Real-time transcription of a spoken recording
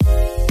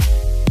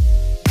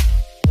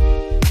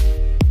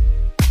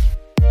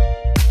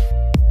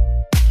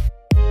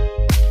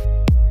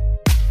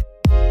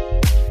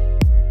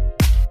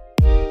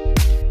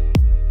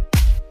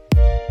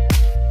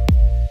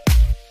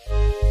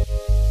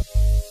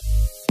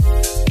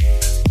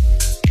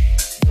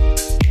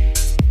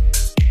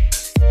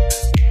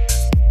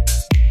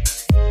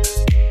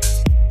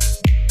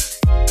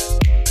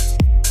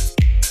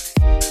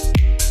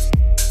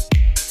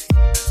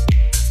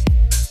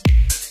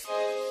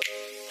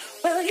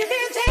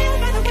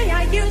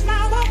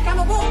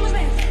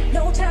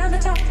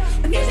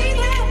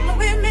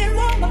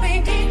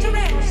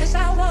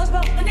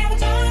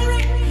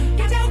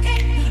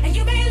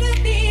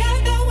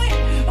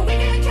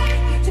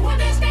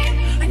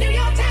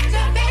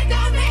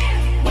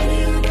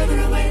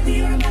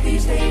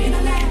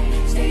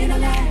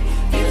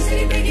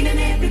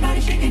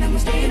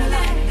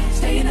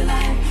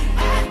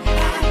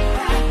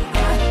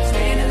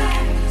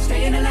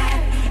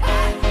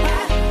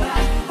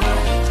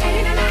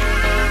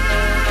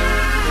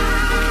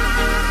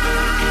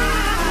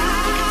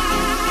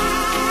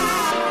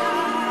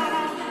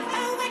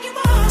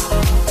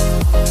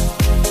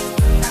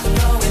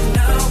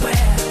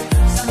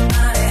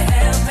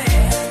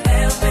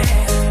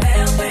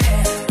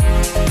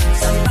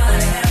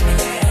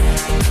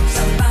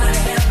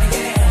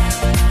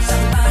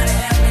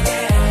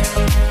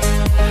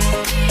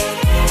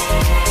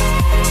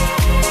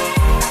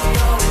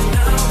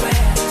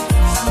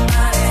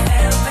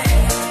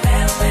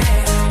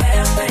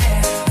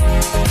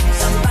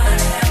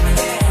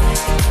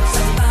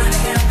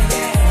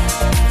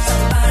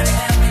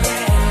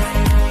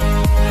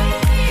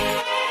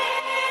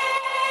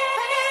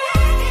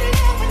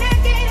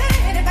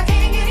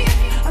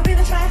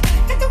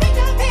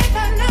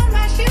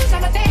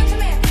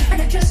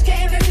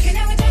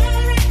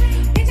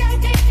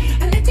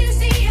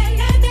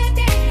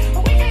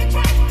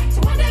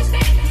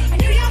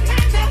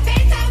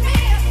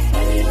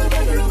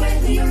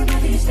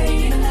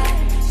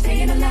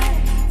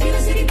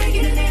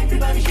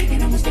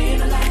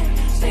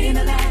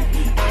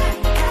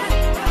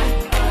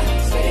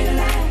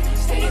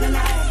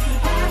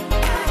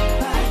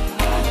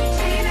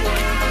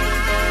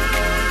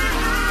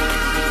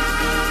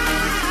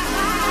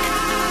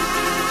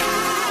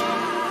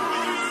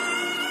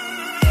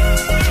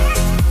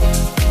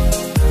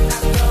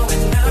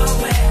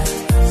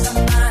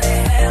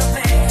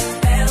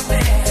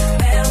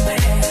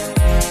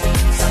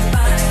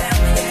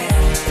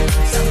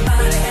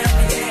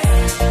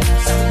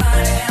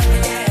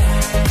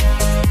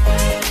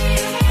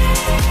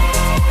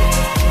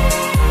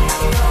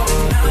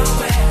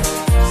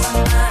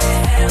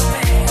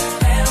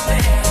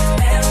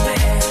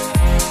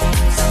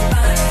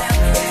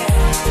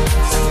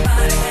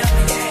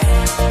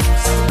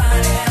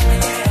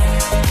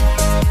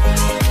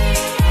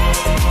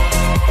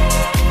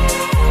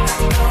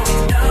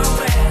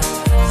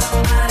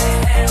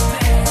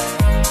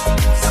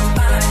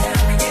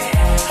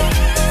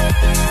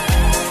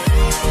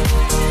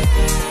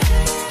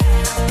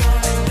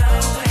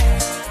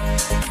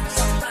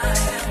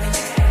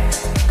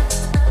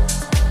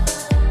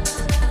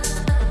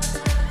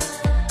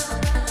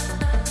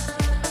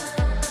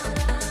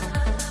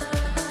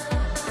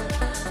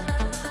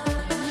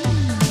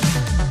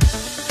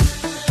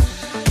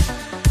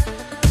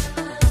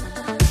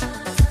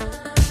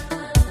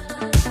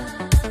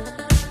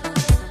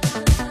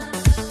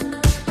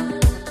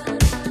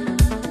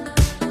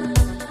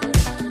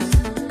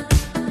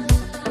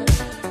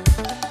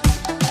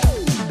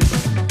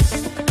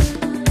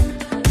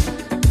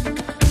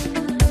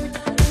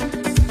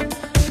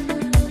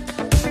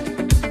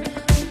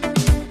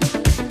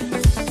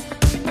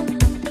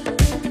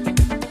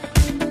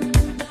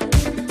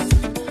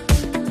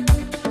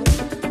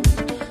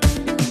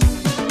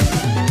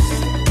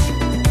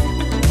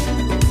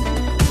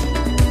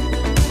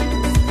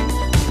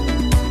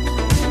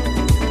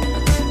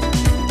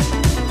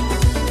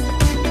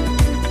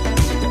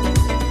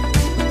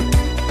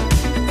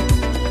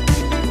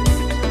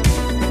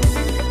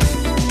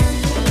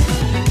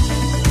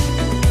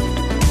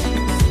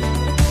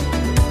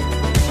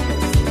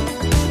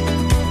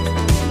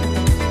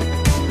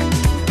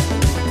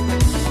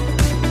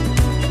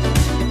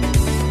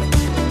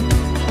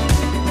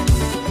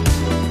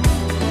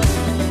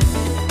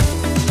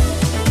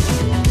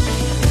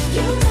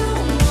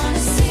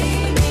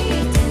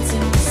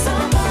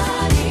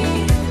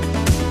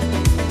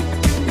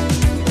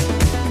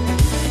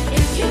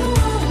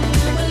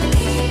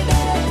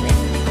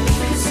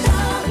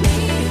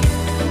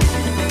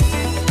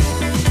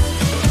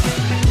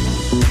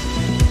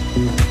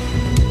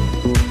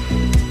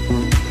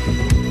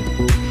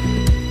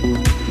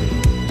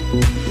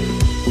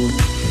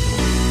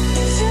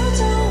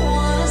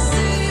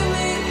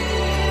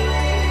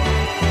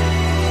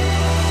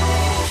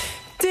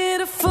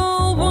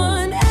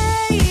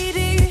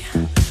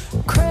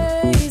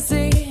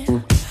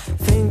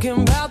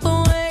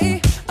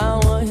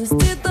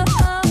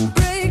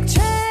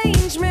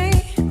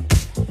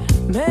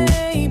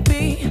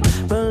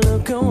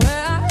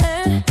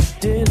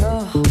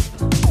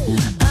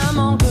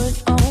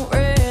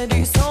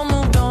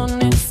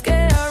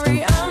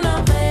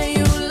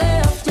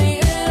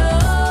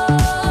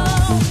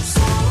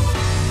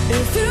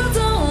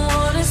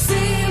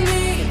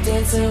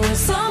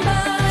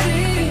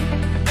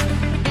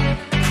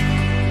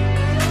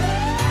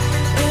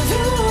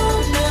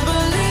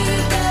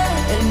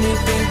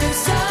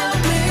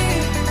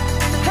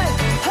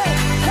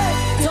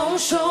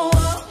Show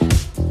up,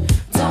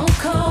 don't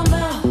come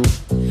out,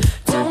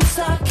 don't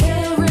start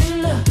caring.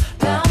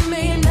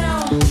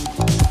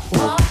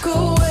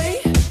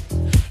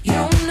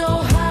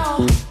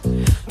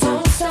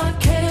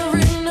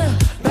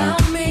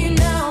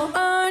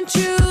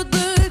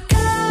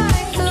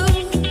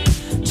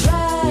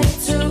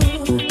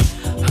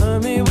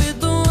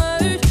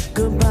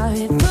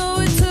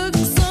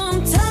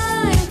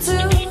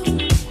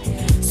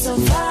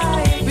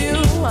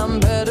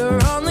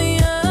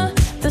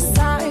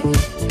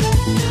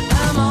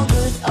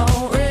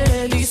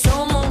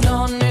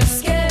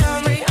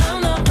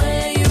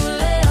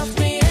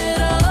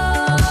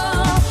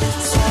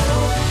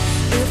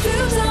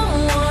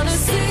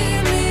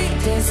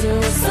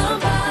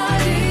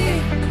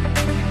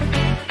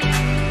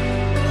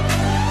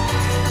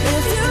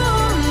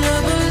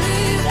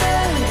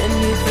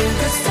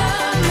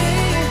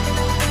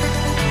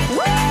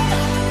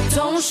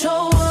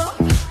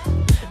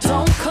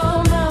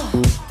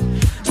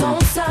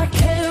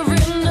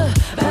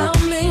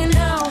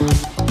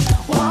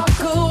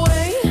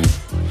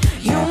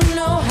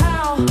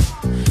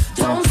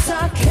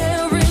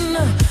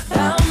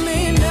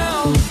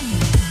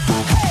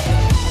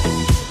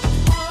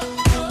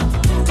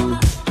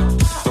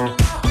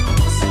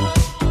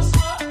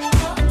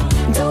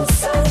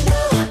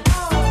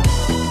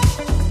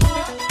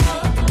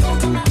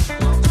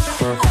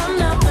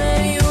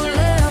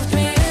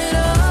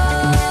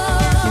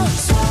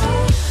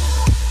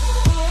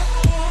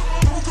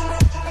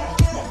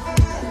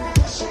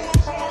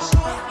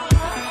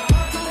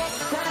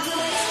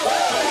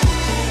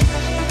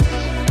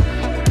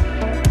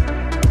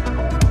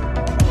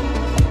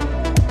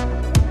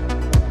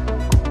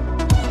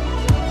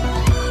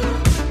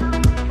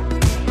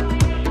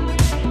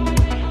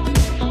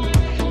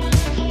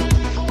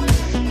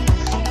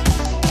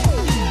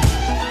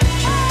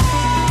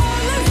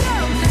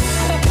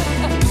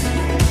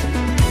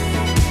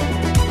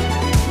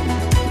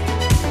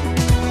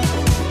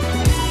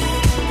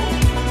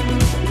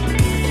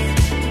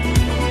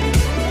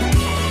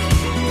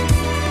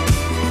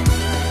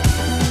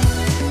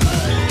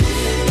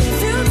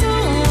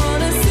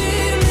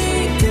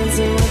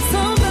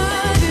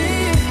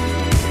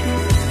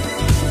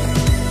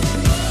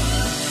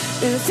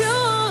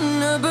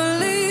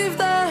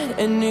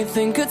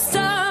 nothing could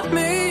stop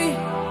me.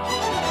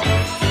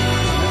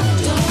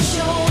 Don't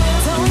show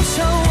up, don't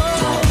show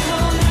up,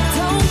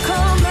 don't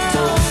come out.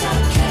 Don't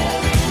stop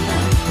caring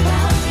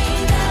about me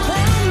now.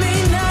 About me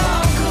now.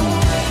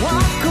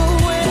 Walk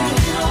away.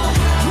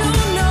 You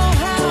know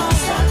how. Don't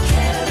stop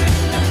caring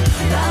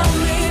about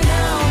me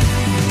now.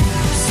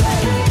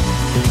 Say,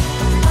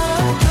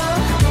 walk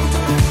away,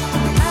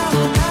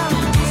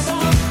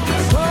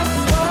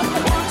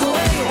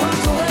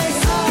 walk away.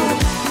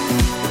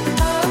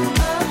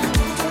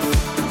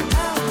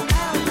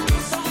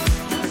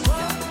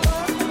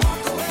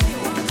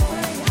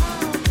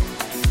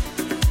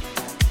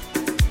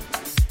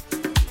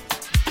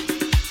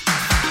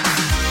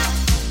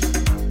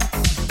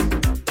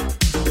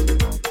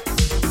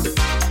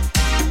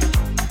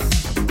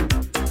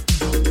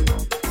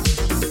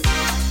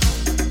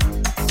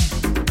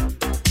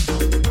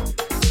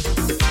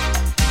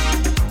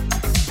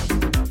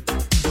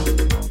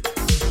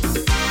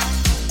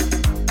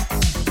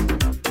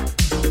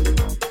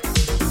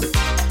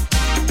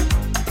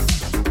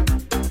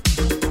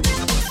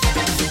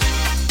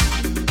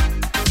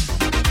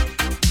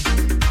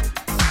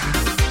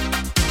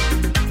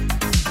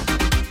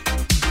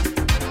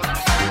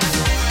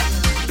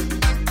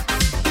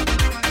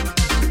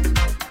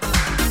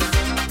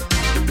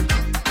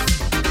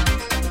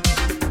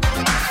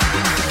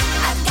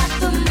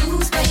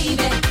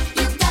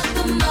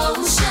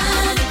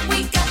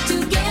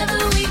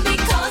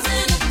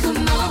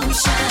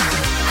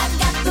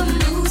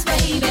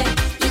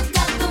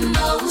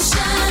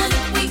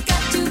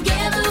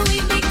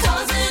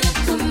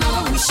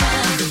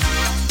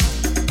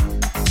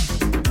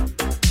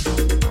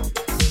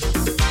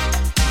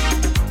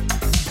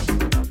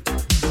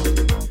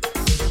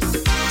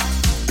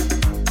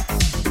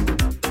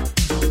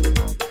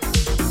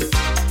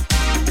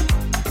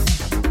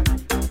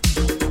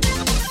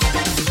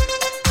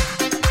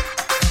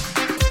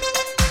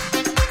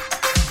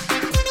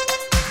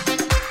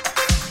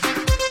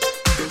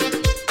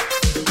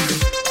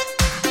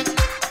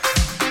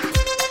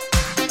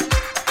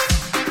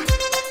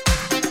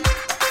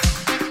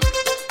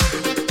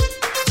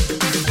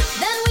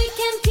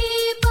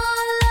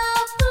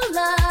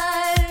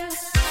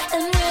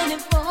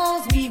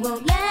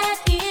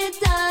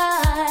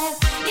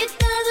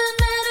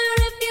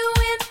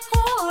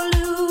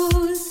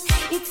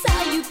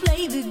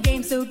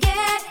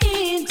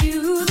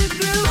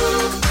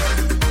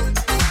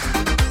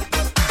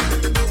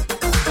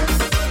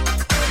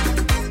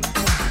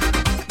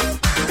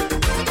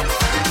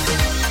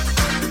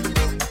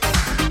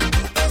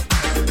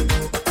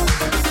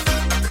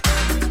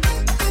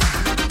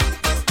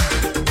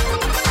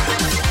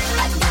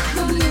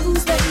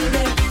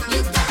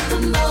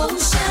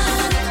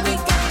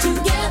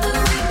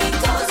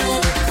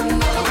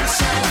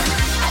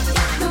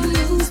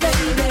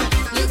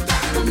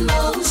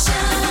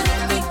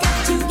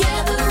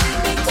 Together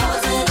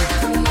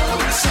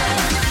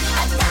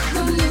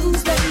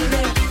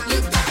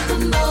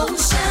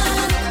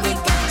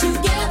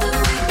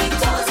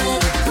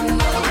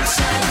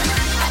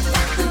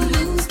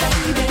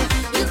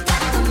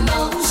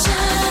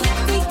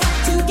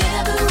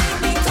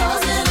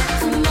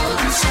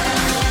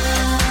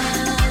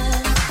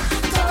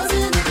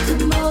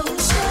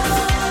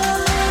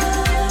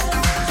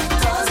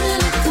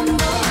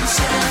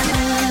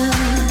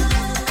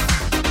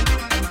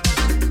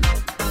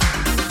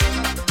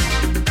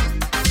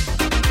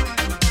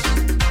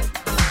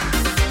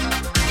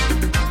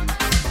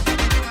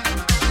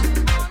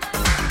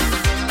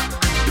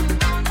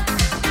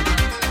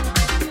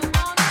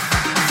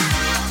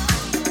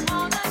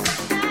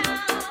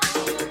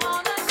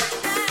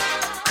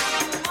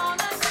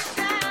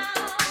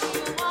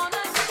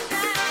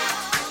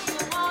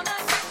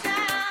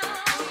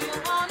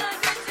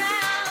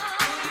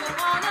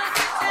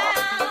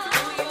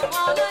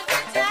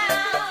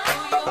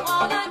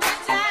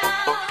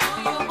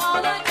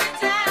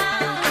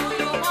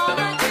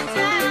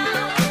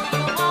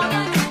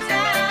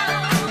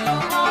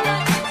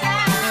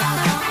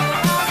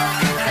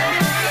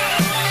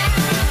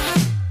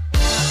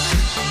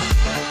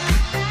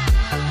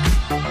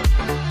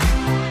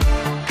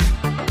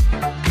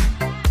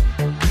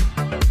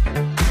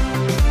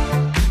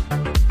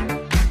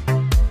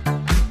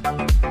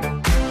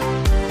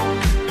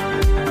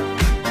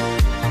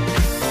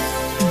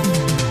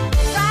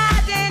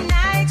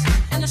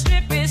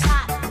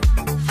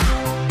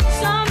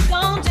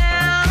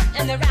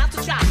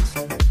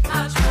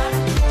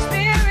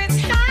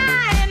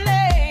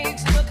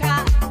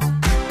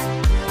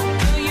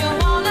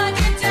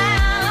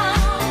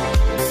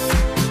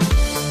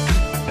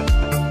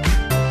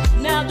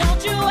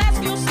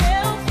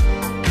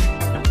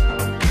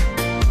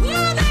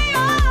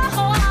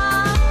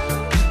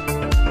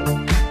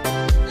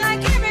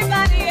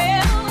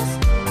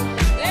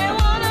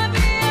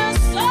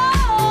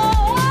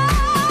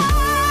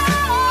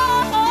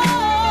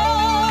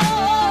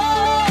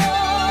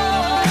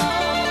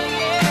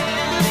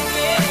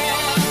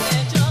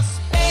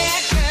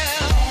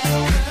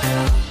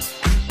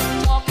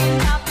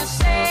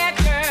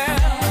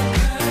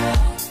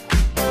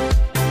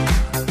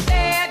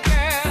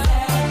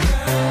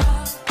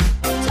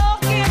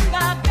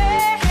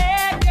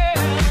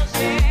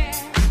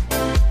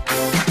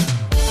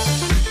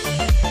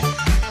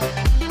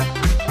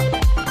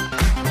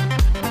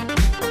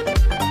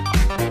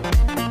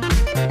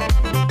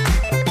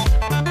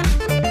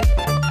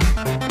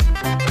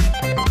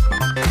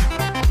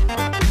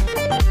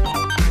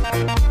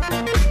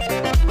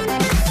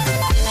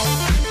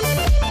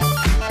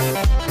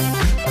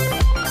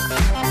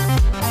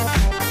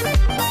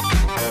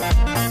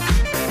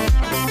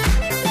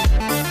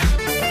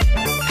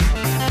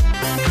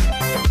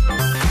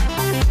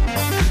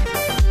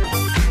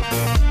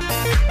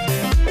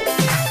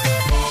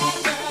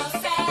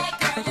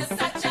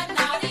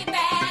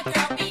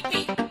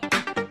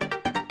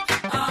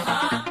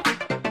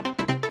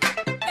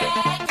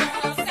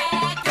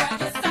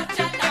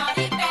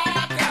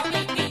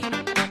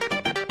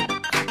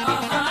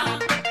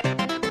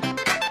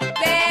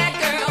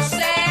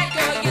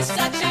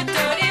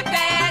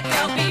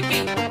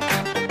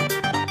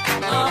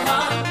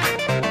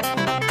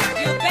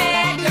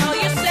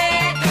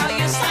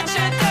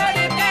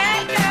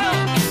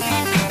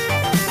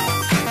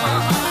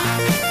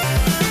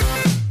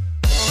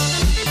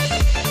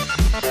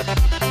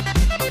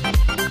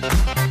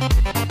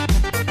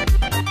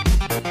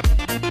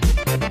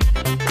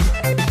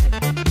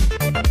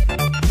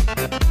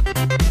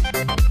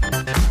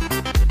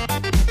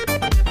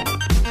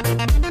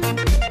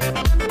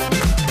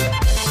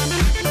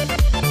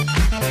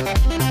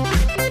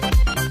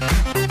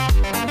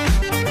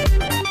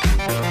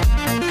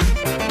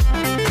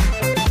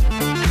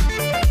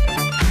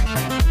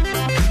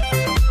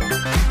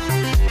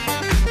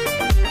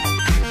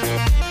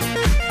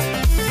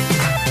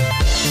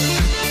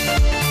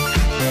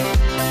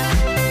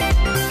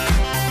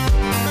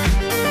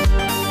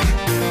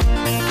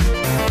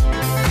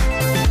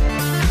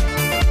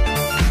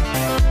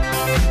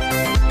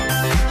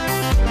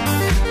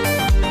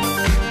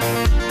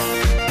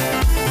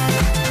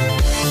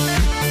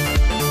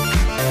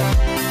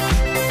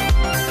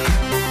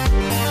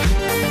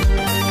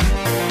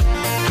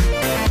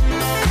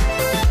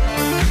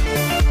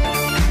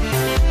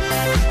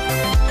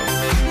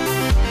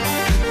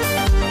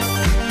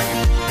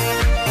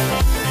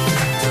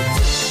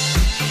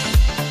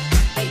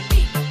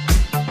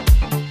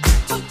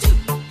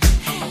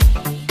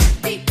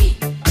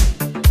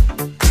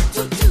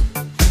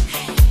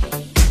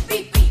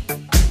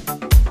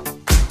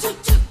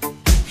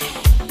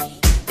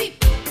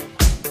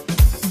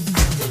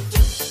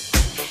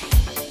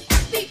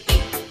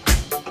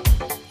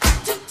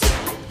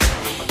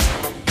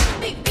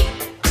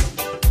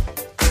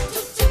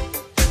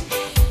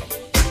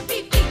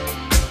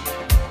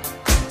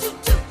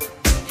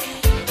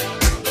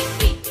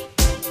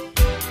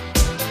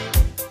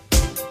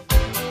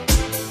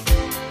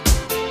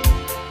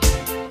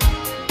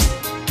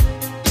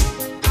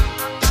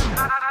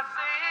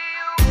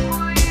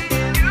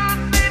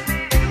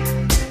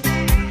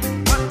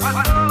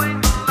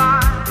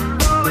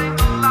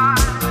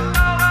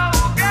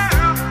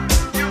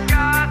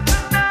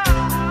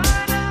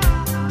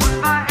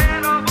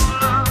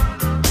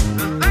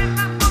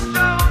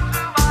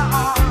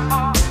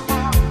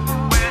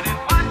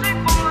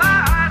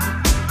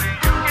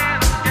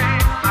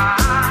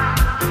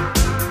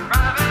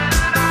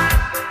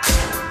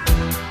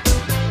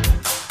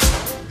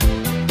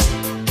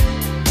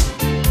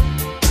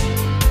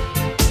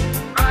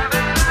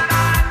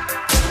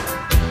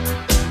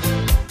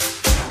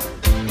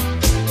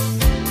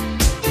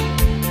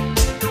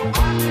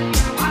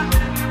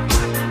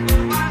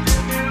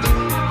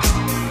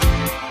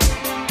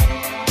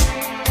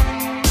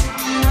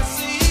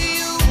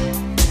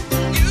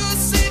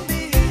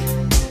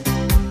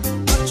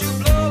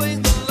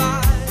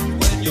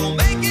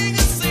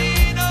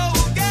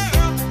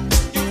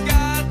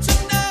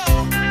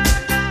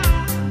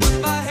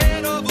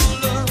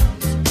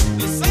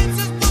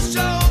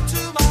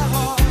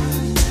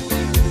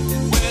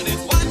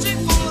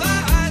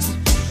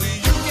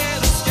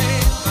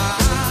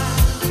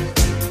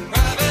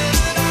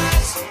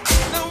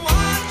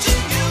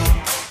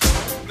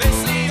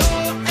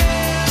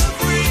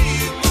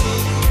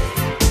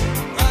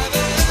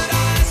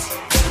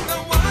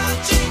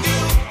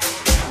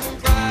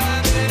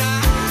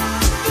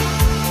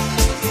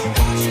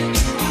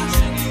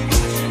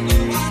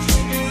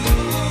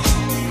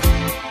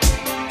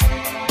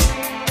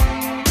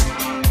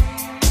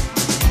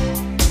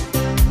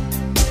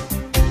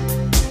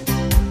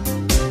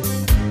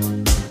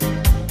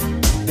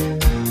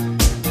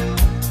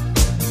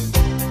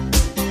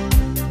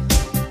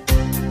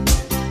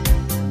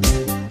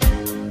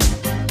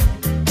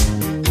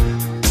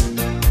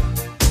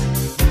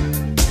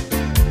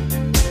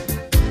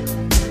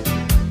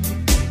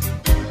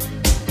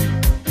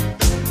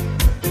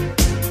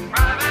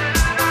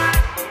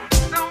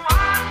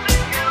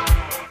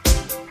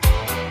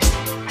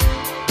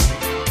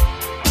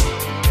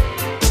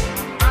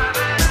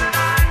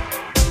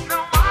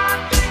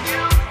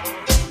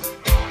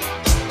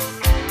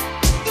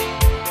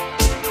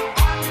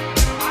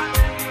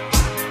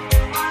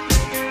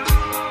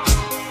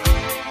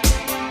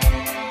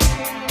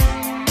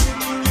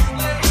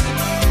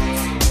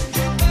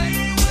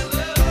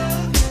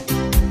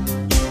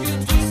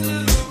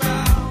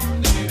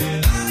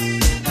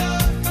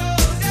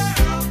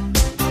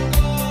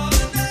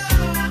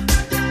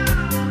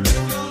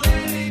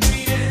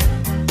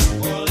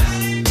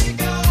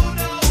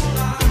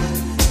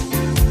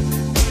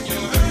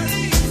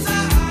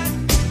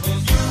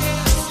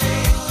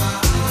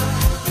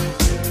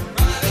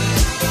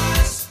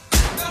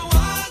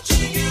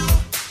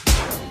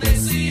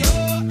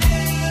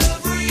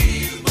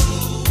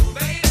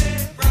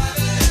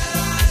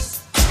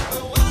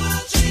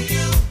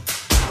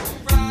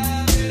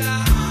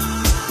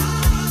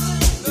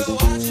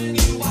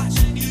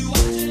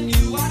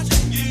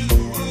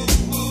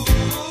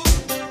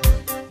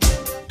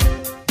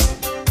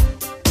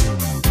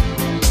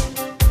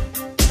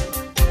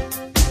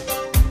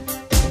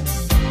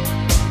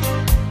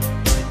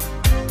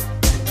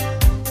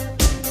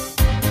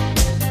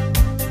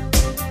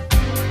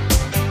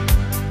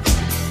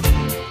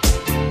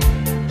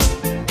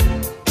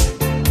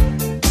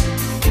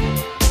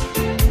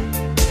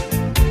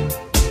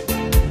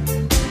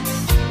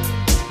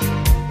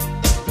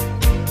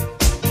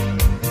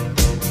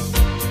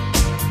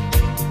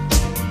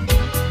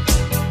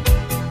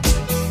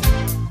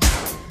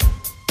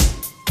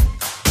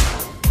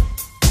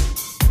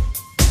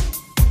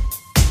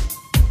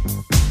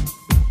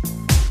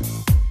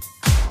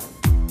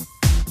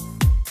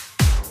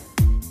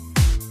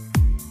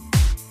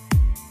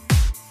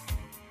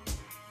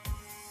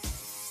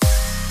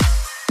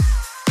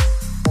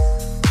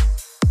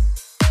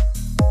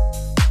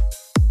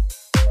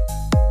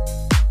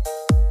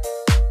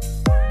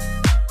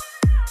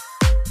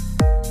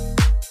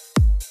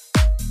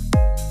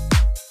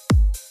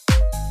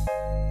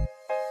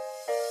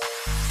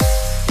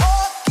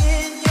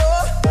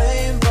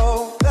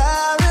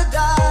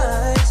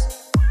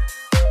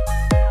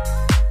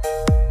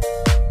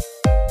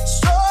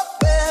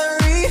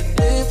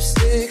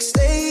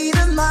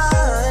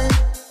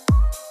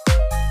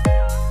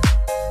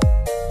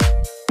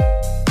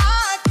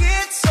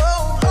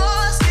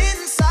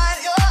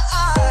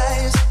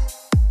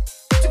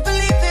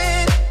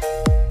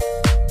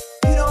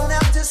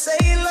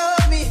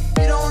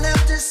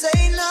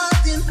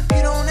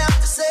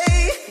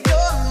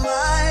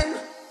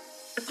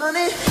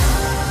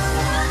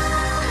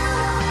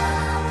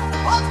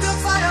Walk through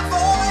fire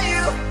for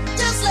you.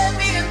 Just let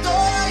me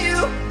adore you.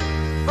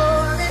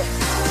 For me.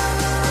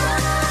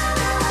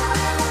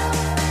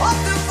 Walk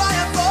through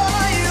fire for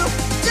you.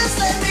 Just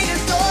let me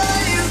adore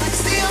you.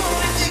 It's the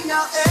only thing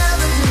I'll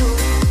ever do.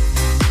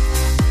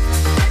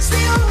 It's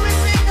the only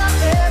thing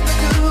I'll ever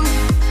do.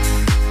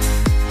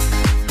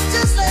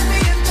 Just let me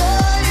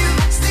adore you.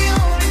 It's the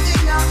only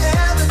thing I'll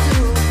ever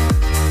do.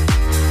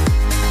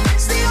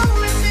 It's the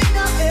only thing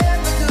I'll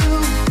ever do.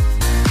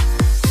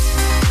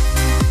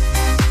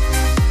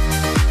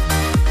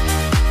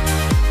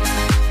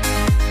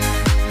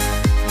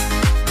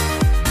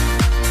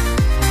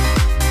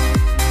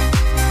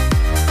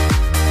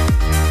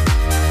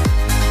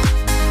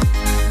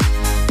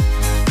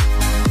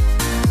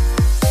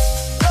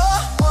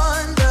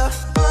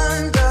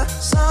 Under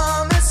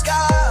summer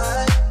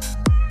sky,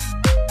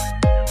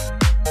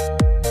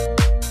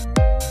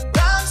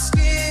 brown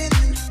skin,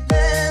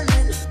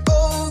 lemon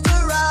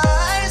over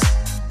eyes.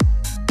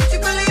 Would you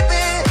believe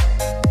it?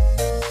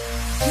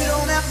 You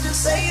don't have to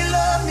say you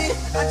love me.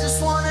 I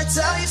just wanna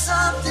tell you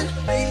something.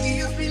 Lately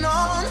you've been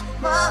on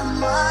my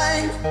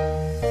mind,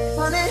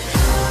 honey.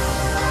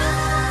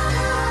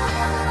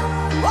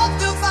 Walk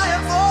through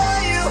fire for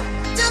you.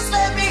 Just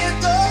let me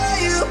adore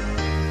you,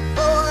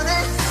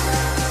 honey.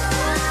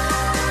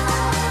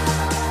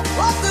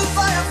 Walk through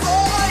fire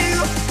for you.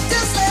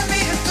 Just let me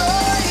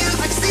adore you.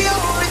 It's the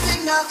only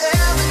thing I'll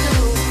ever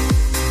do.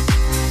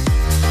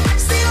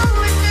 It's the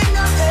only thing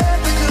I'll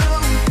ever do.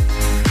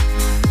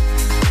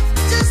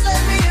 Just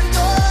let me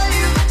adore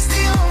you. It's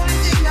the only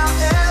thing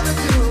I'll ever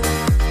do.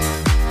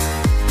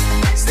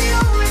 It's the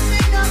only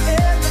thing I'll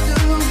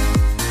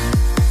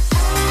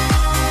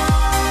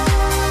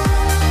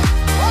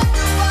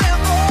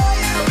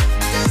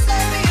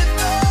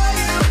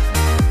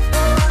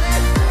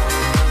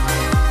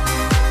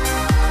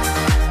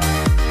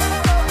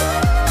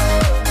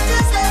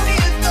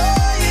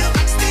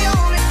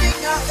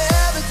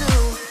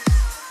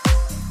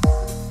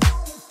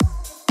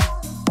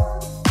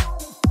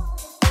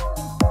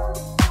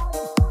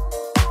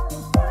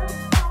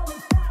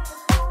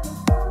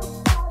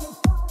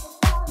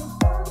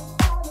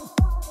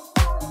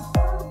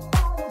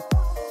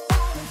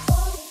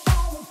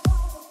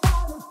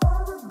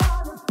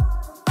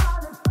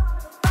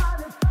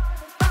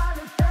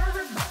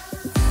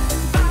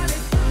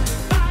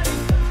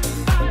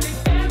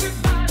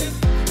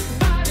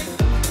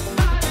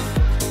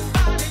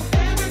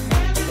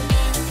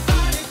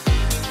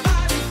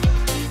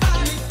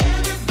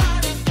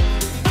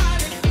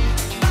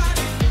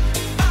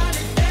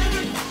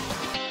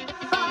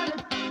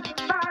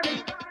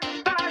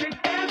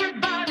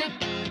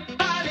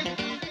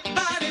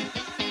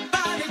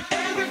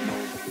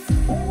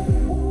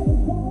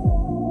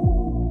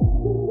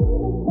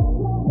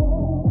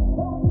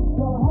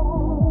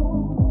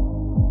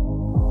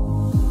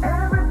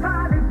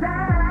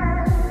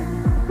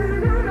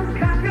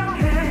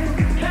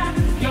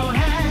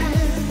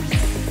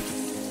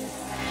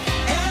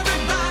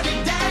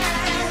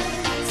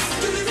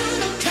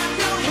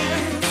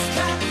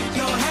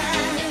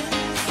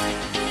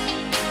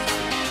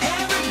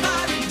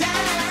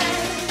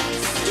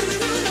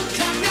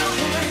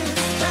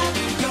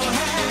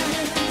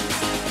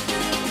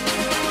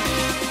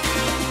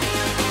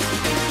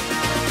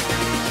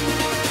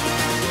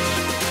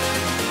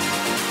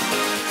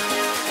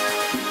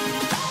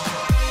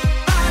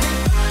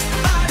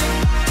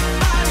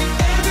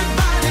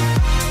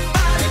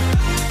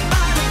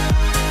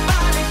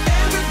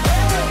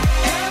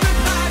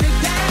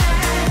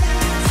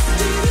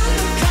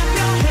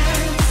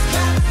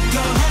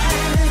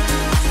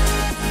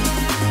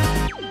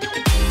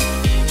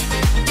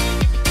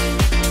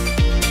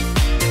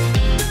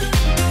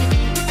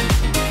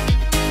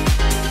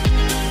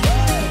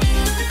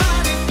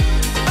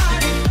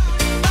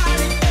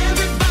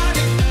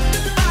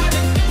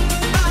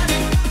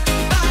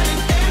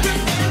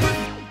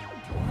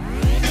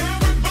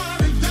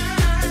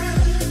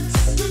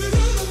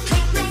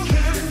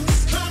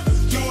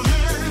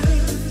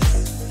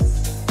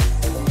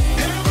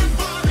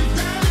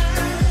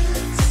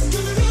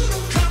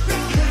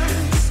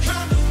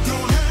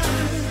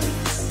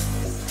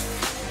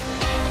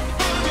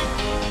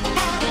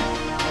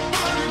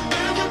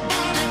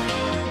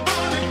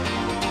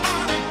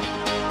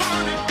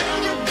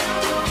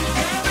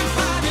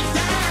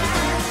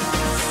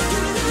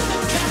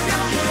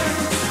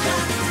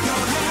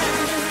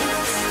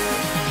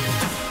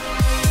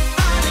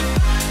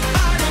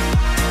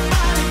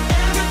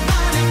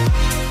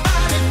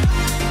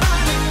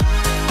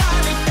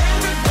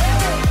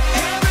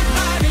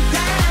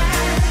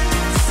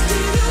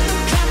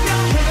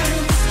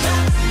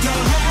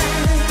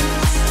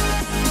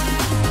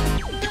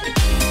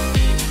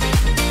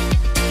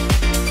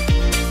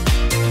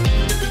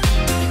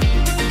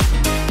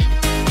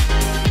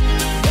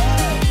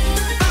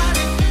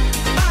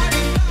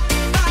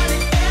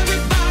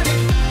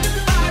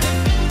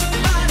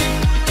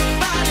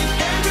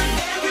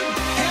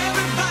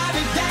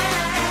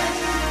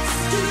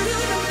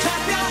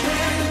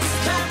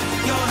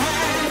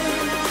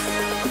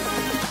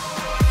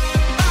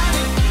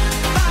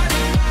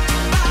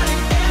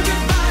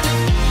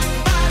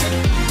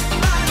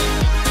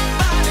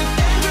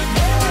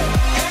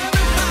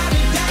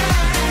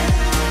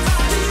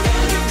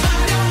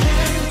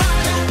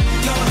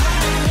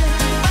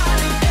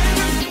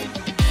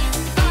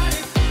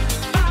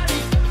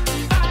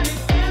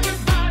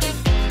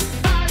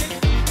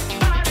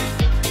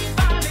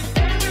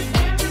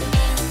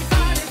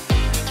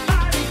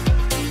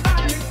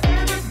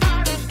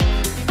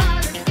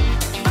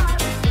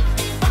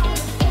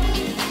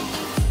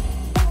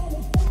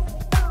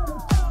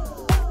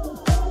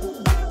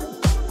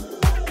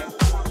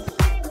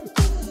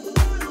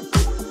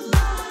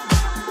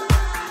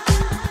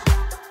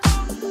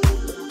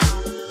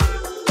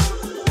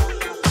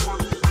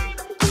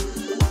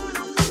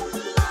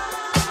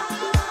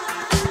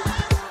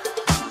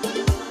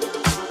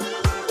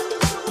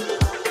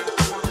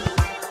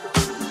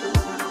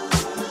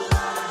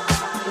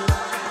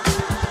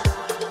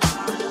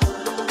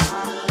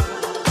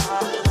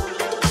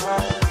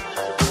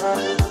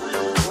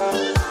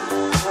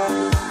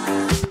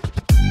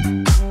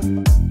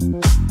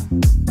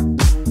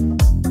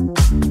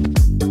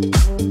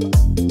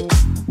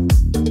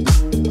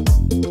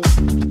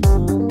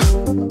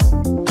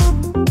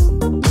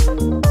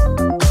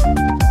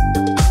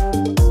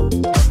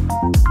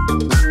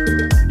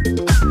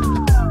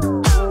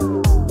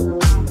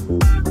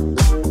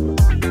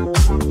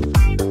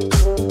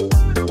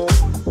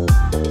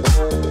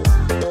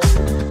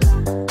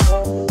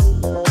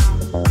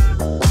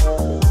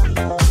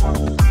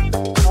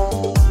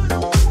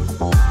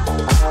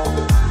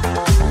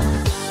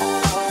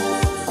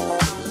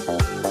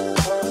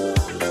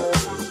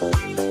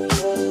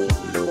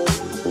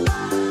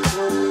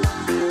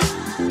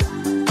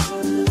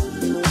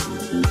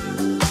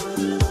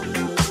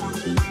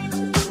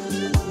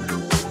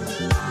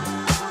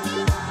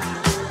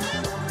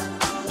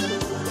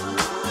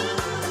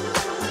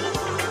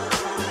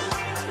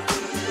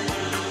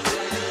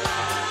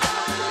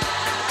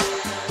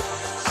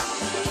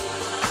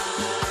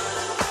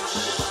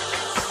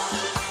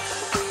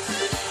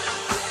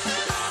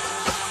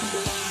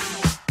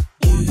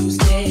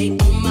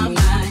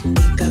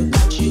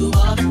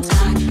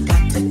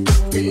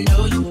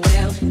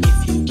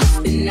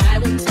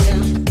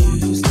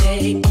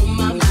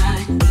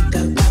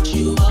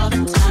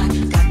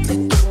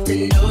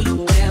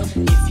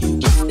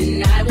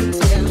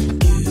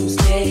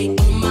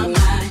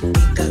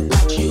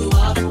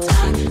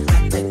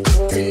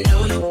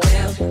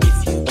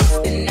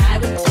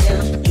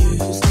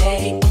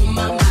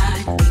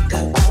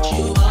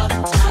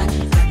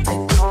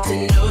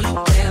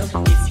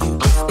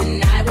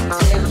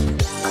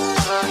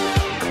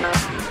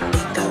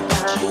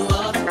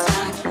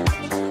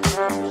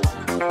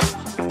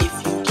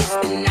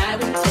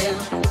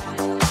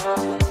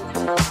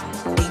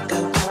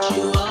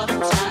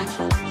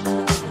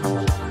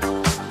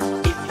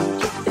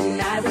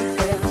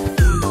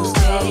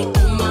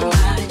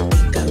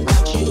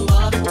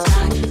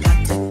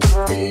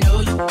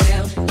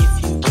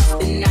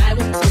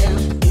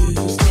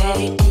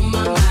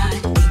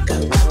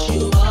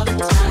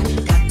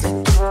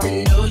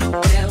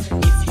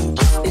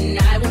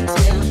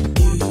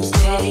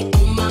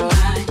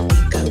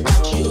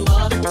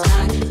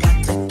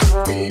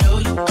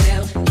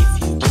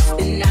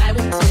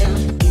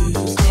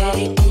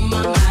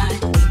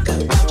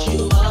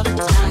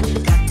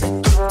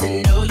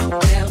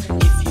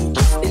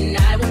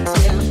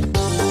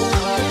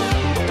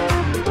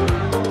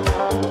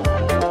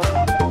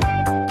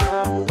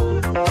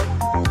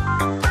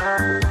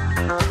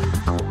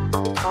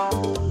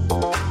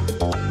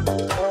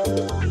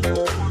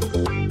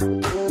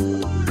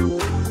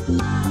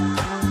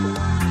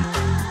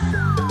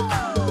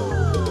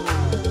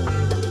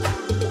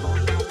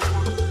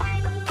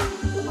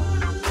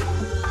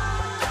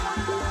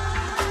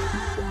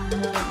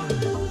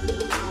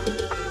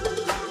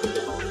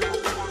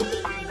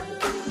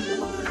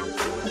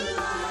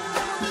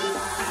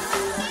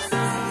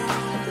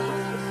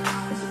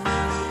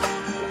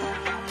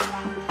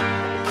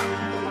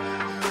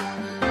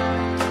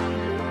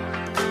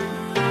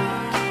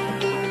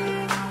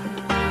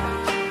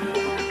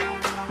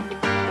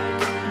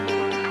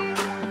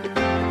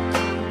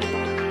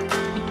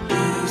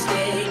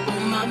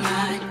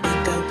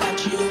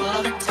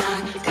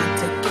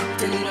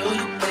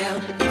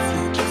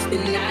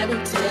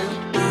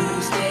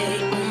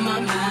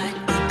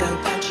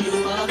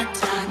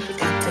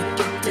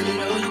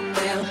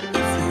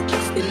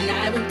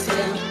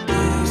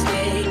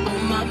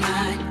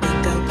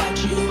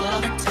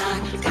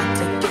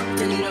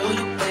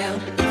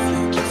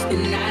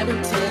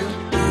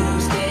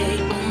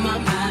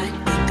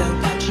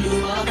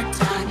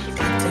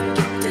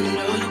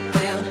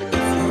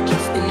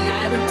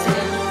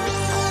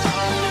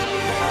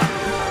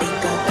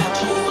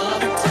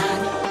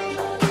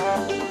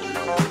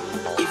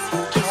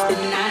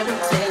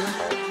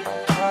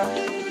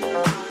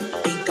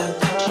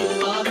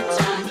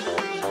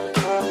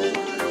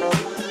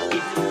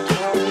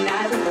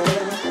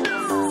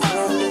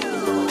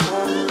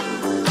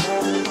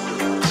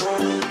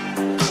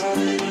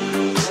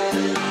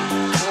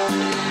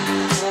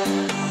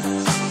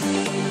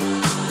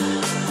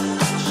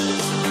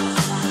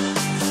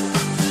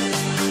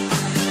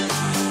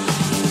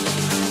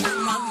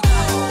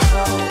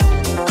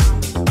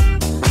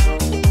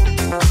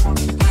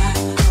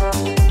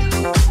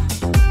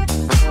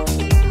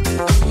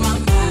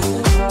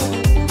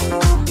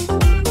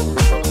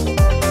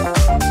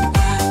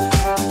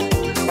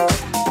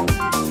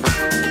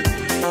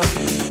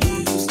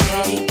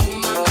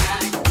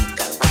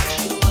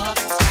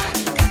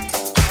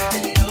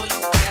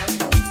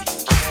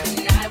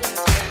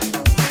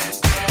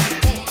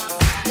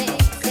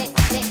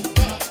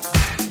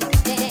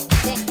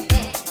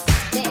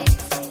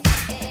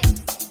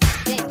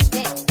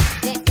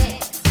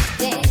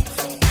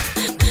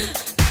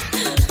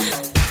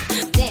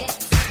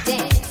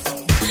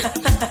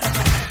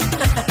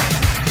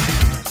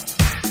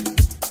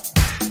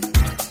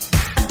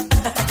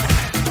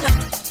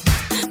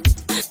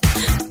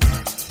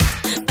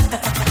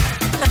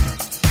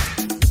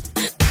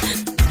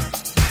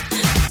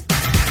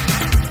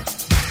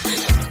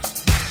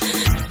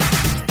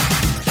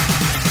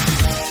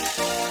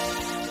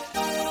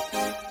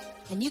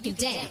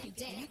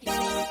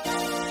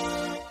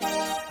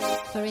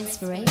for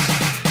inspiration.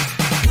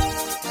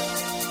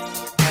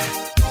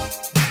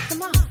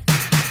 Come on.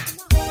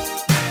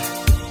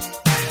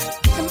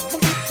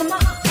 Come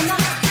on.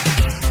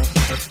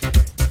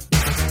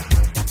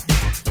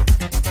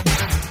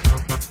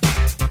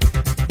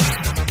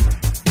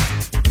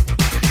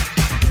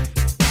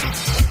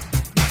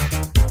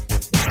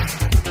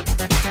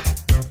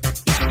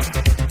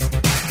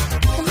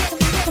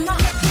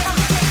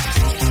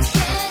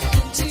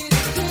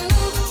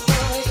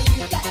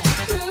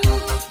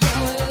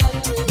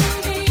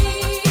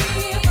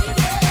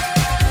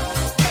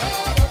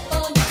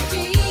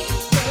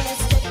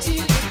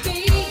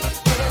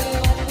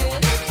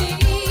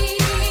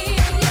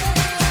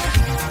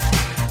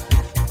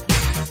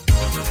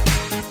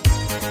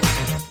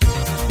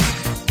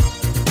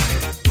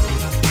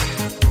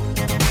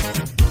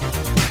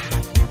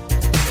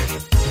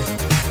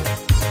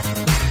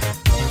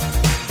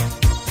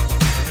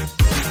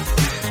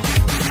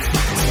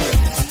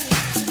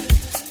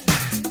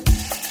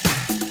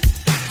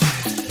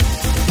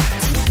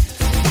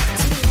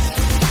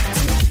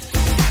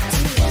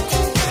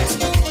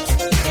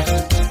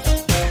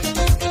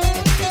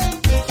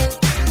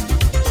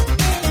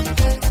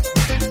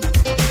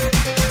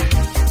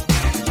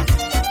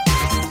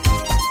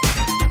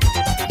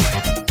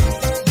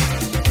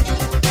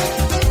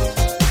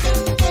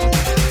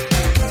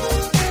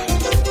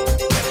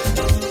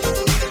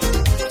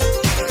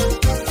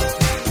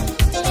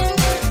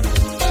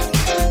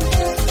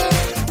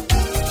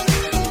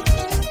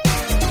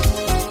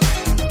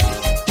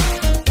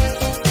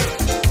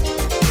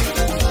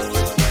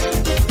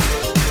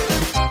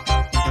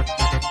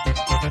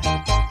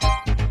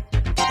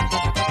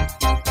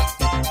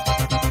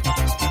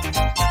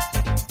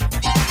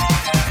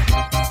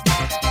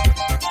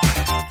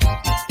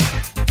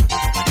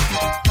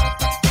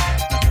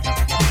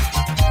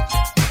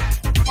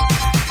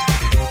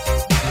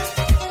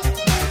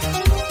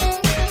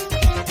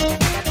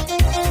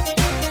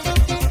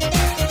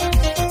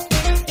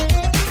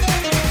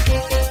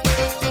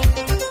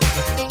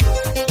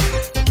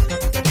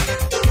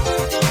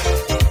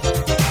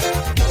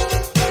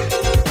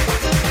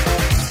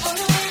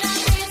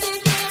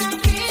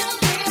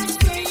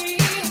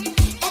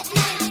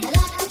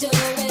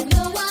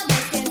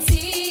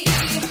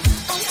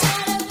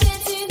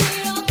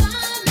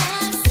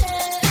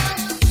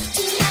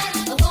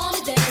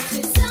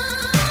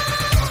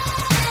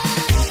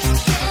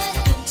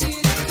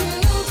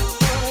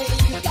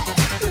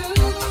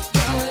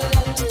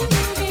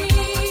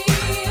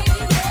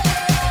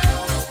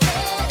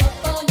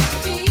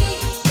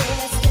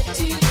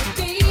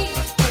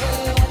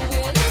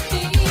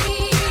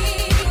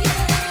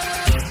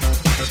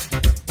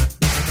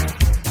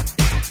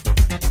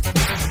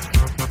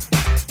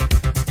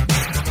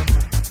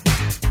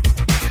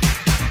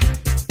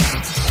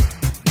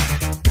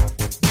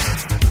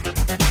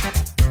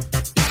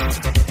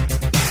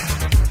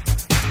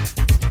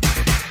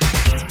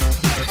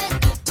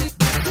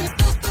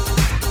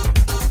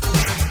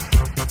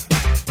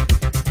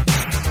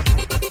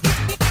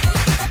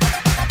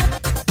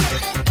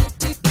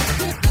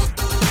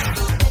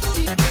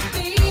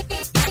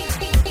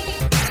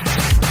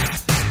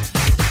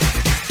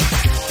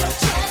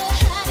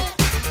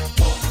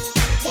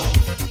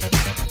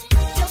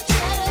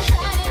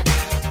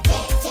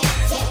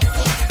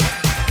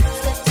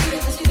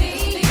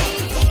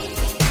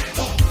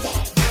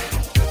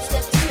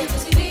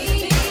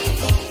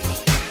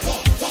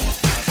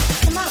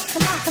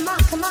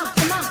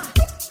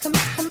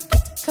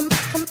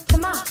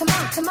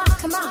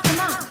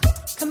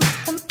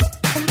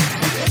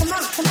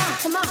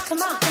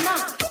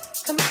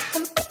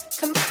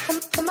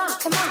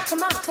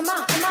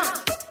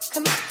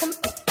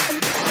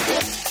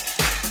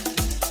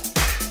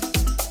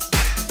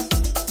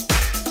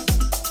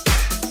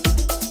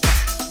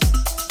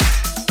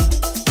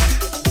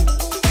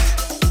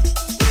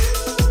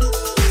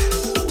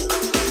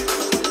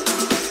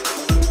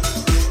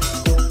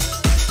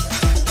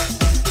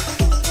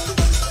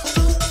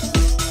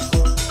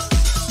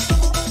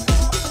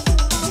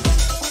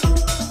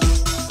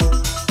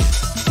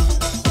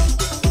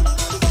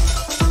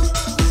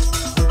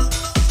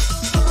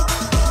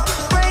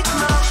 Break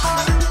my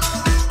heart.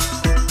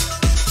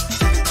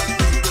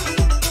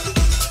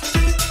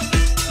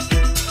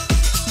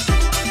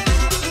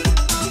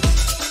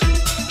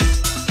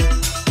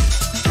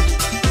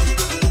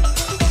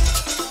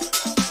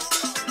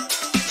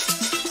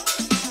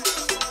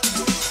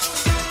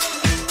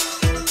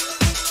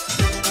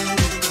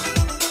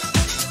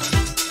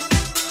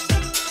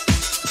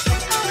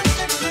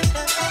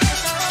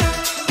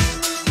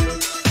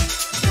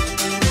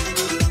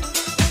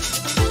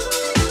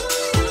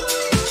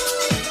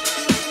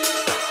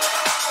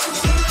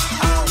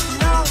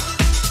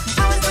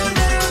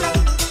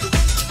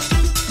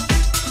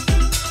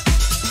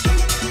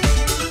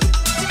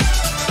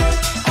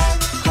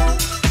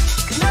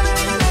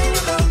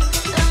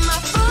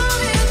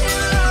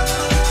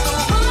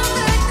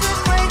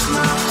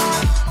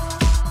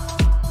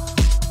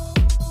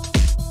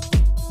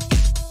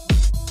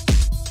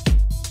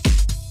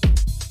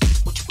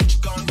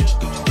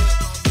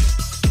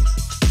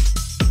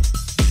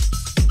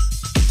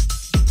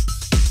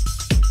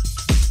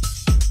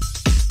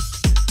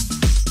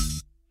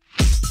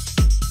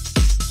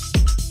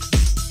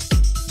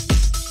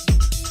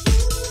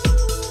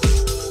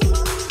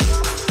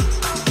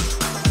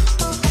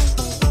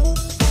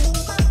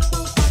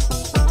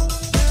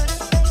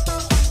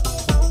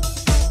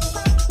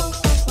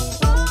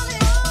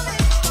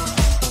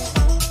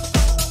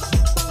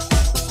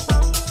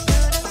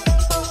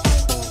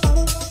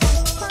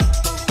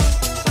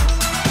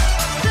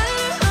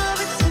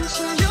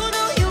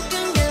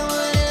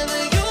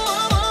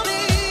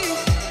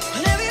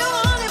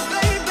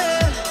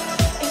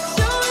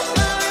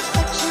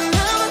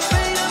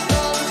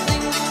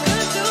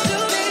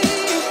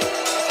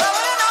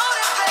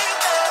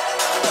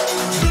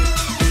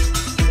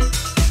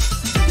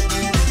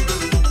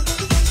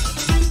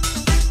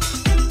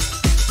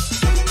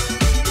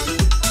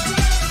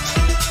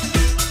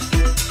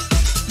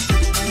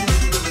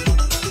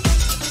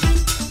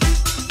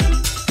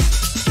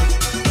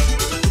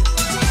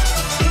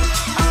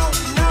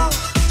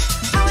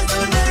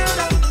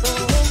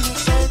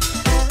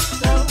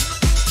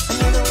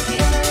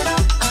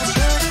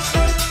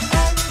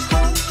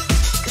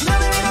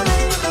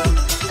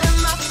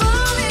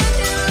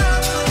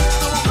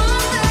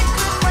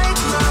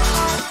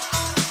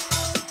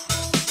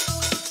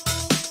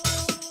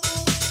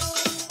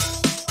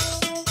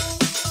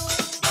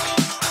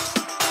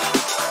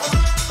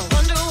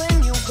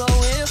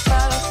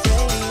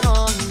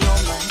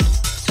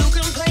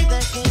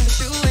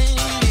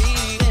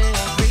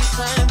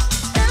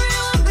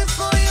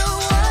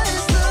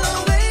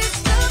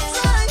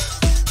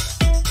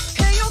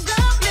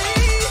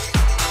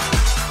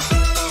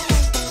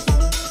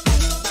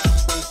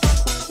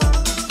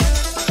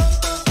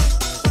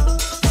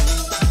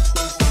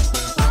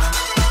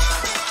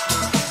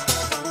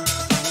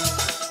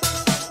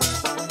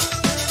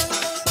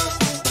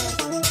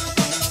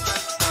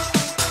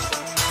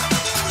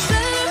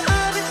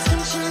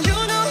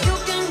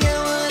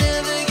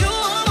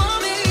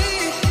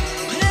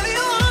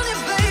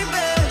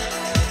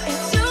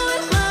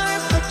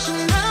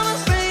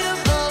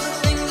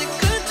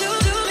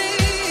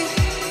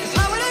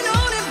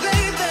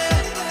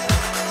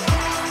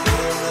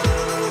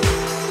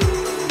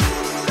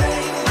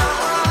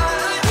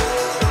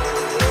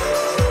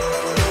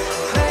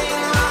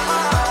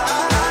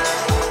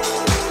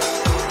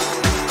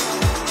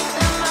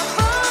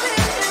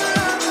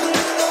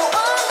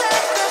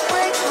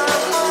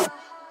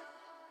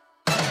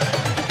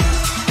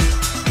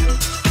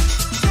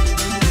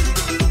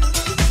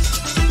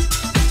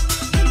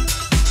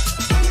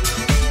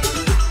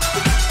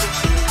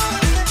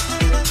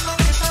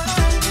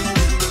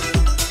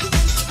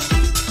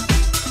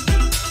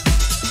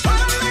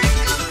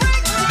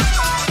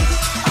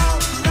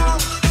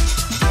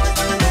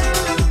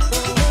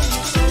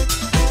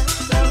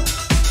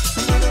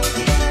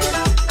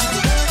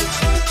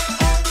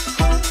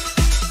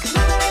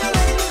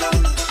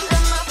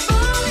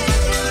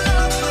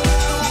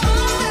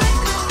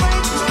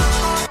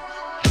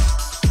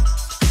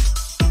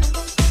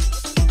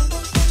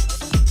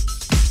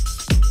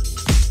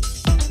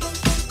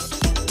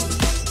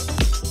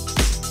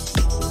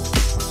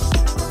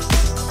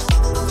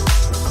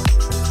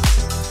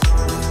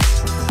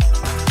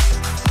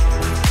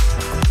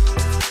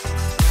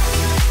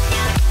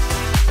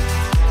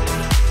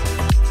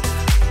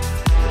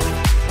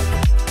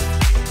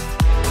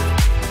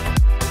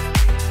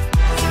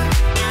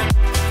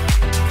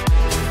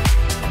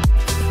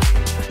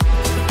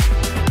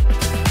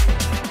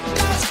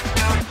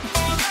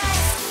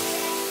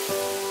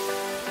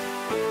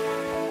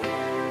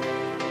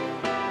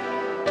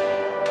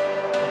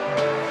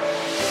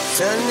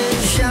 Sun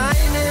is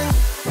shining,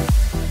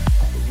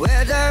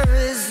 weather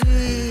is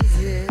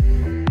easy.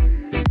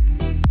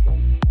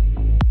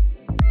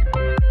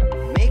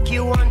 Make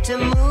you want to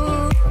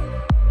move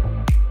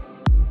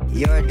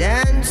your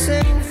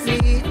dancing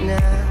feet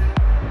now.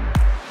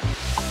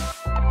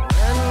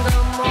 In the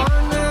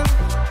morning,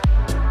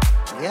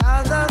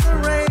 gather the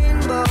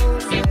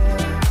rainbows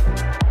there.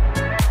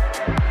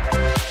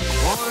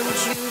 Want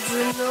you to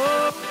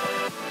know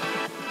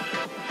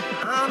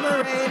I'm a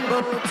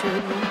rainbow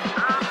too.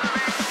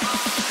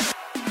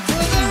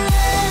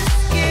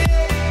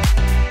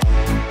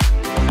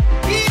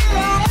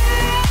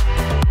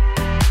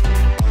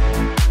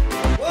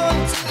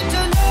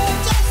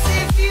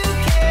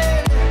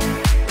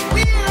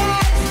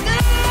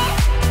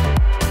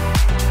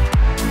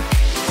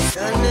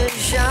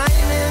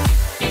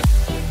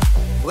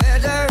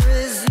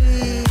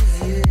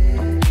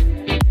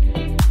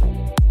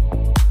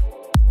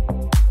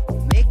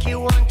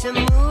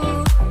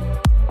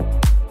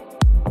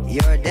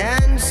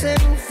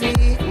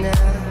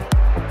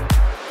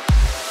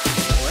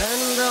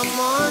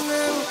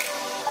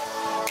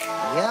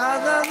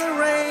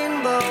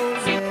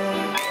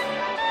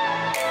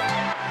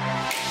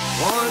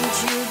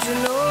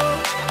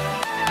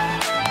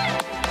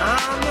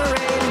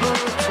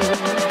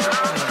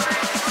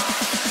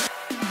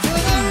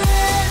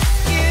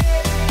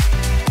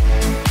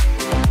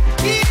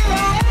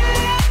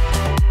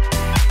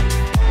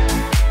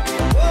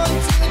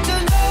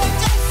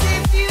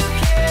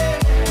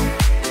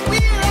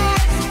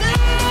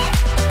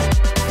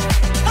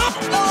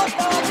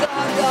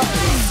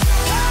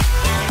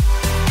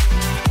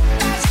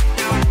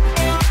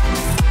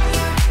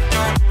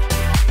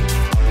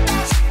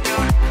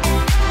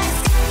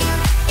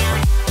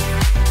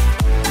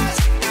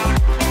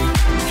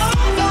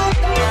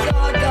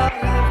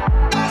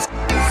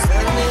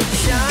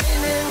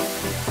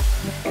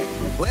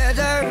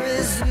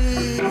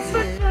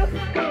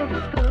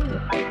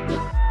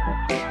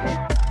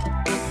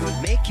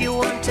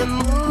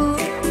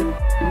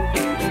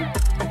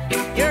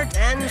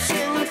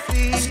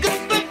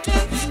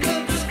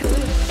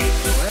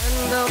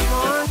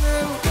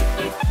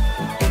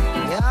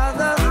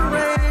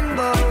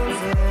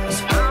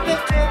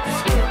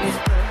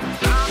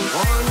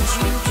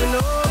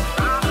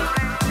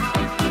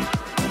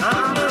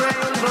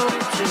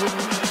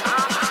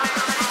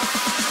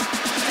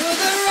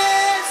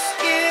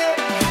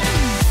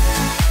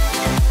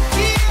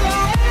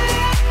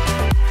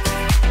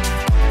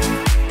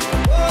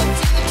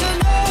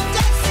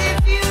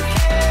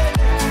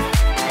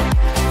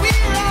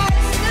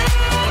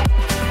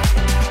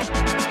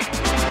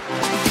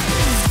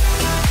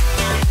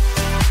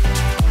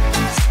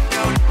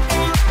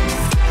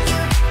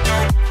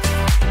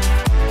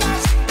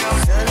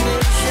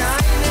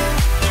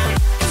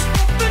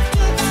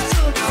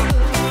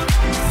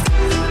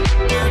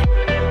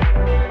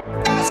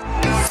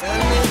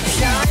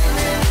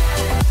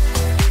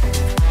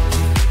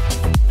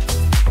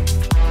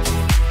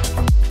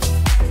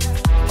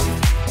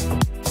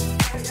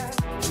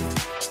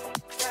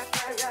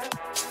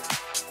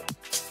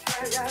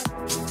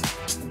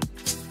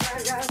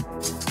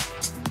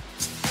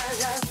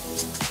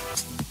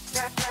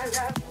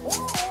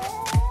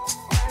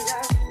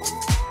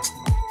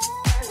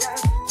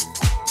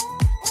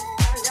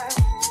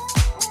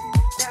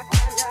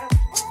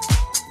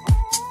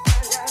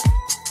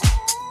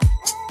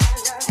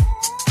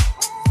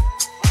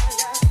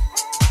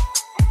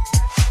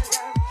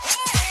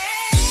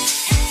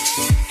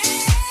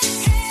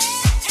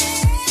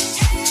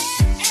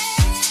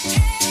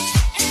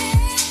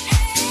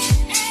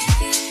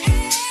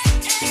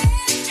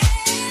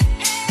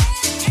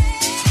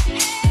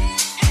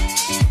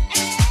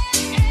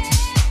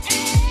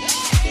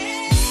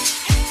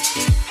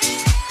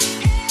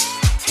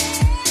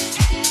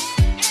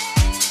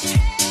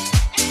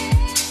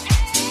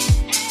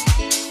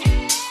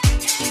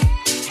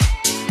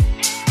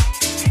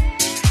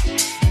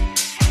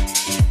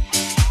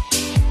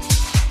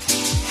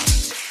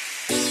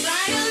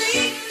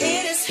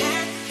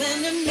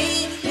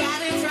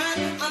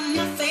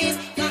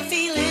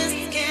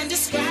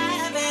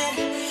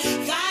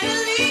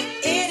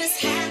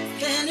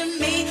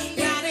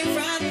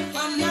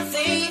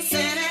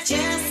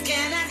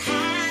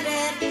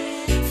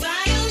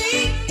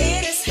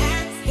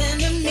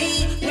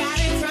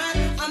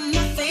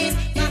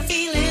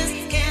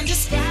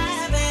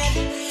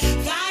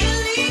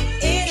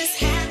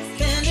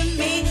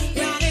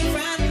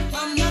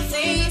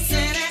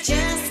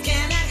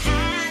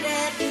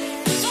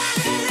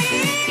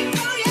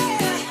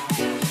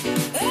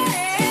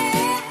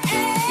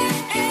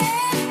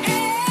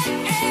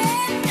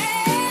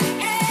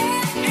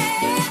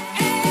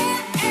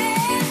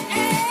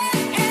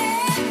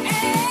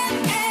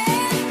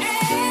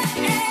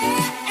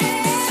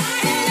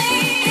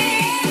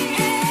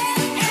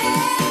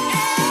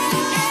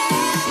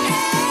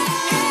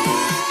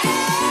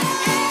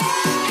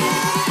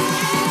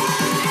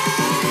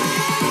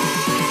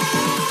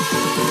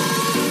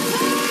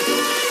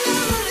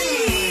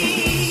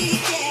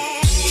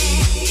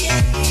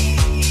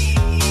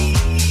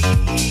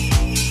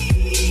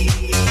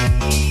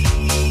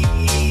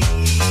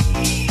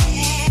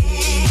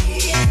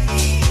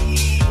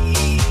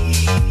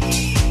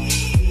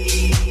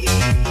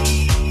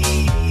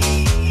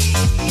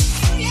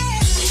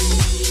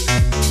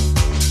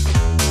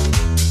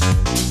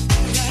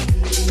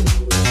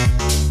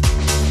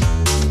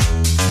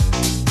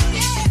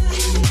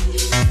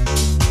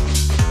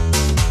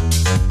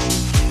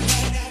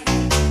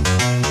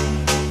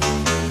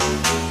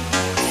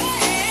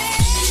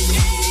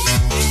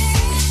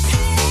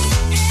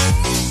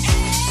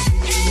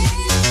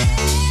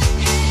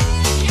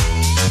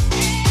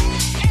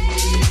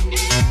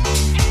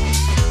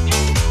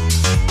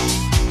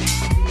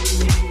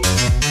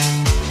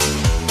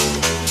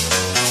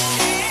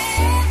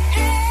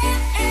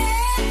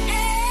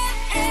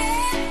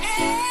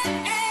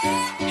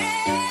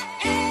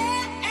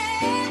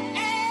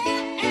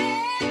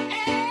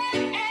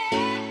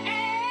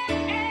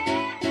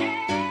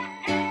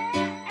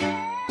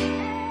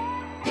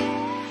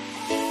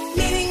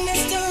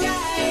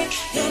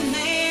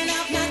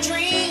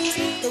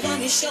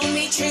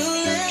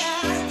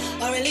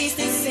 beast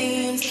it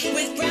seems,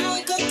 with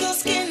brown cocoa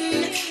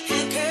skin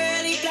and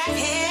curly black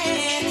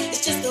hair.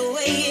 It's just the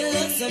way he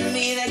looks at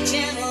me, that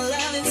gentle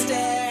loving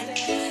stare.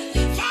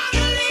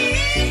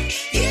 Finally,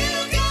 you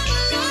come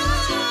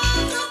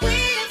along. The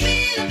way I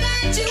feel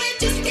about you, it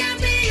just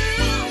can't be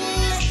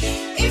wrong.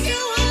 If you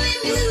only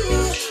knew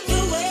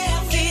the way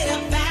I feel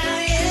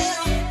about you,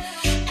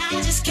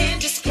 I just can't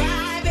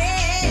describe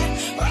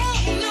it. Oh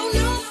no,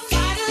 no,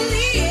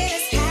 finally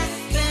it's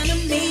happened to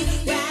me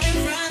right in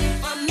front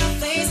of my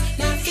face.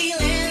 My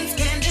feelings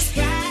can't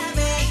describe